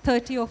about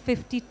 30 or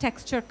 50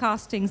 texture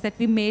castings that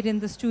we made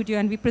in the studio,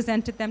 and we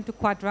presented them to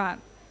Quadrat.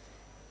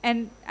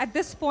 And at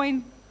this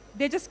point,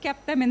 they just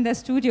kept them in their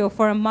studio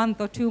for a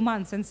month or 2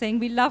 months and saying,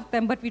 we love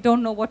them, but we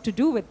don't know what to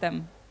do with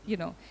them, you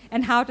know.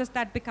 And how does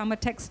that become a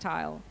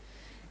textile?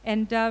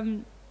 And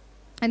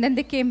then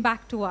they came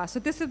back to us. So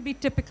this would be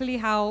typically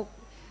how,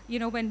 you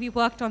know, when we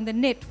worked on the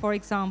knit, for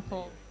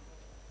example.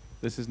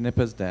 This is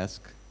Nipa's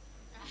desk.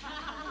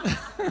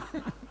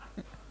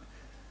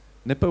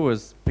 Nipa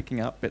was picking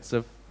up bits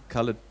of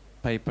colored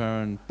paper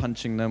and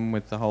punching them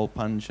with the hole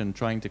punch and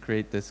trying to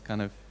create this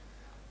kind of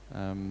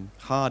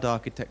hard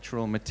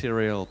architectural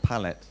material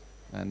palette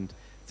and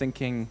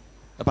thinking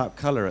about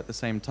color at the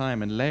same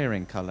time and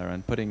layering color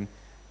and putting,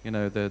 you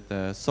know,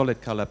 the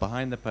solid color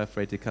behind the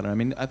perforated color. I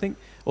mean, I think,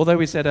 although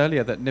we said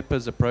earlier that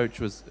Nipa's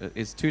approach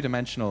is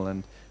two-dimensional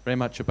and very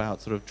much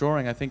about sort of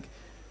drawing, I think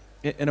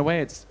in a way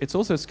it's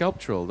also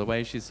sculptural, the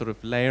way she's sort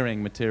of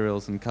layering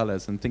materials and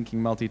colors and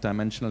thinking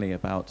multi-dimensionally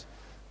about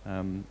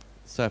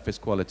surface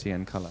quality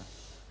and color.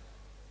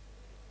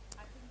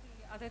 I think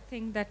the other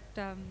thing that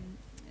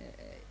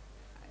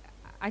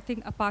I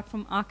think apart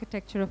from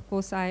architecture, of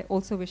course, I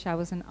also wish I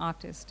was an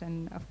artist.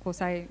 And of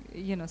course,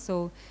 you know,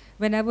 so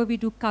whenever we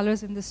do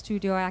colors in the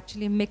studio, I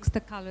actually mix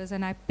the colors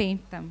and I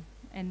paint them.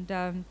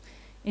 And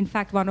in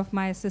fact, one of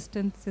my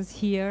assistants is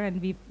here,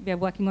 and we're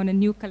working on a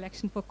new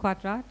collection for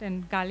Quadrat.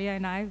 And Galia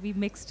and I, we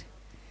mixed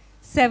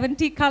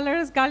 70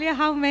 colors. Galia,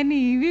 how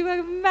many? We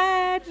were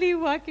madly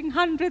working,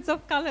 hundreds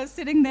of colors,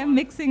 sitting there,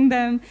 mixing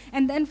them,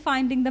 and then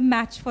finding the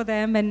match for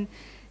them. And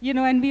you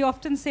know, and we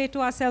often say to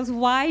ourselves,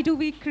 why do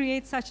we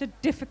create such a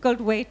difficult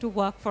way to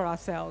work for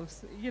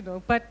ourselves? You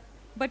know, but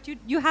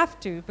you have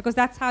to, because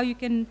that's how you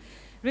can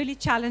really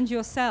challenge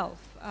yourself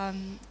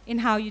in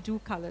how you do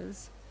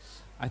colors.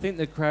 I think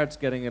the crowd's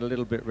getting a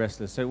little bit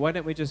restless, so why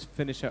don't we just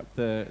finish up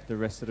the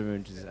rest of the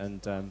images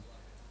and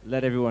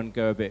let everyone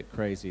go a bit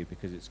crazy,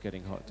 because it's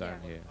getting hot down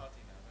here.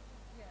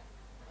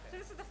 So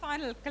this is the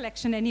final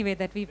collection anyway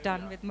that we've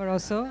done with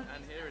Moroso.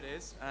 And here it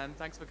is, and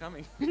thanks for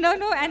coming.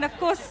 No, and of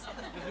course,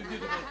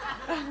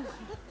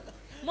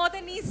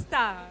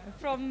 Modernista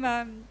from,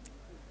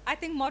 I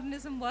think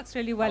modernism works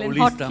really well in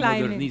hot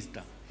climates.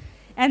 Modernista.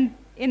 And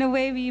in a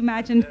way, we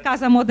imagined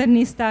Casa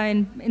Modernista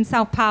in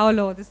Sao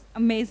Paulo, this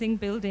amazing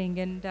building.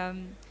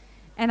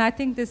 And I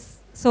think this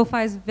sofa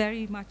is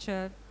very much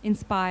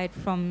inspired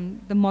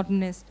from the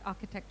modernist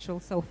architectural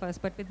sofas,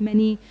 but with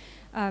many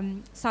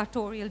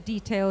sartorial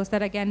details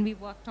that, again, we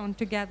worked on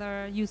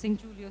together using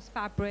Giulio's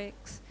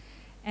fabrics.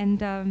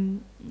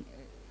 And,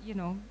 you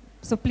know,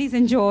 so please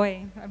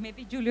enjoy.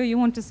 Maybe, Giulio, you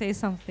want to say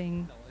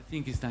something? No, I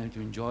think it's time to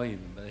enjoy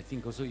him, but I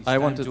think also it's I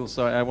time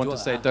want to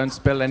say don't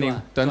spill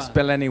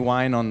any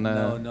wine on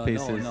the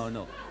pieces.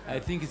 No. I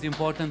think it's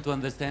important to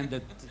understand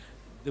that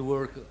the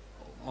work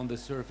on the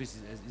surface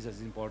is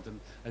as important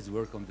as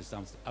work on the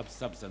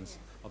substance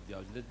of the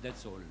object.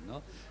 That's all,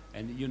 no?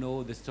 And you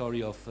know the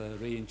story of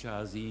Ray and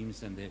Charles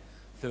Eames and the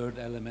third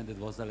element that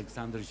was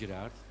Alexander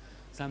Girard.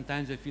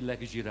 Sometimes I feel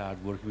like a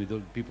Girard working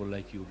with people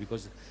like you,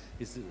 because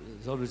it's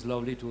always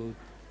lovely to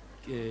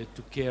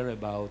care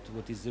about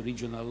what is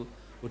regional,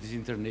 what is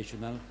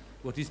international,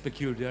 what is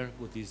peculiar,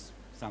 what is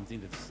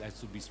something that has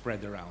to be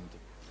spread around.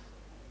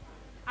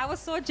 I was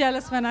so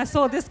jealous when I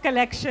saw this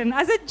collection.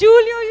 I said,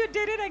 Giulio, you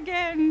did it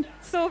again.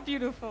 So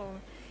beautiful.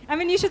 I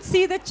mean, you should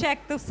see the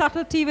check, the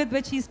subtlety with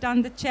which he's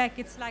done the check.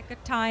 It's like a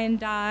tie and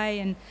dye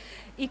and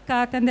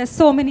ikat, and there's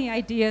so many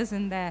ideas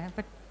in there.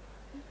 But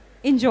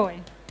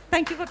enjoy.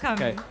 Thank you for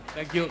coming. Okay.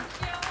 Thank you.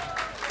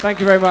 Thank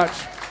you very much.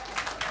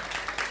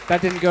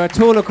 That didn't go at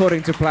all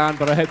according to plan,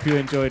 but I hope you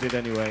enjoyed it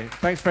anyway.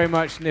 Thanks very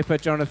much, Nipa,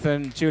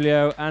 Jonathan,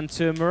 Giulio, and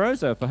to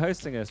Moroso for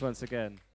hosting us once again.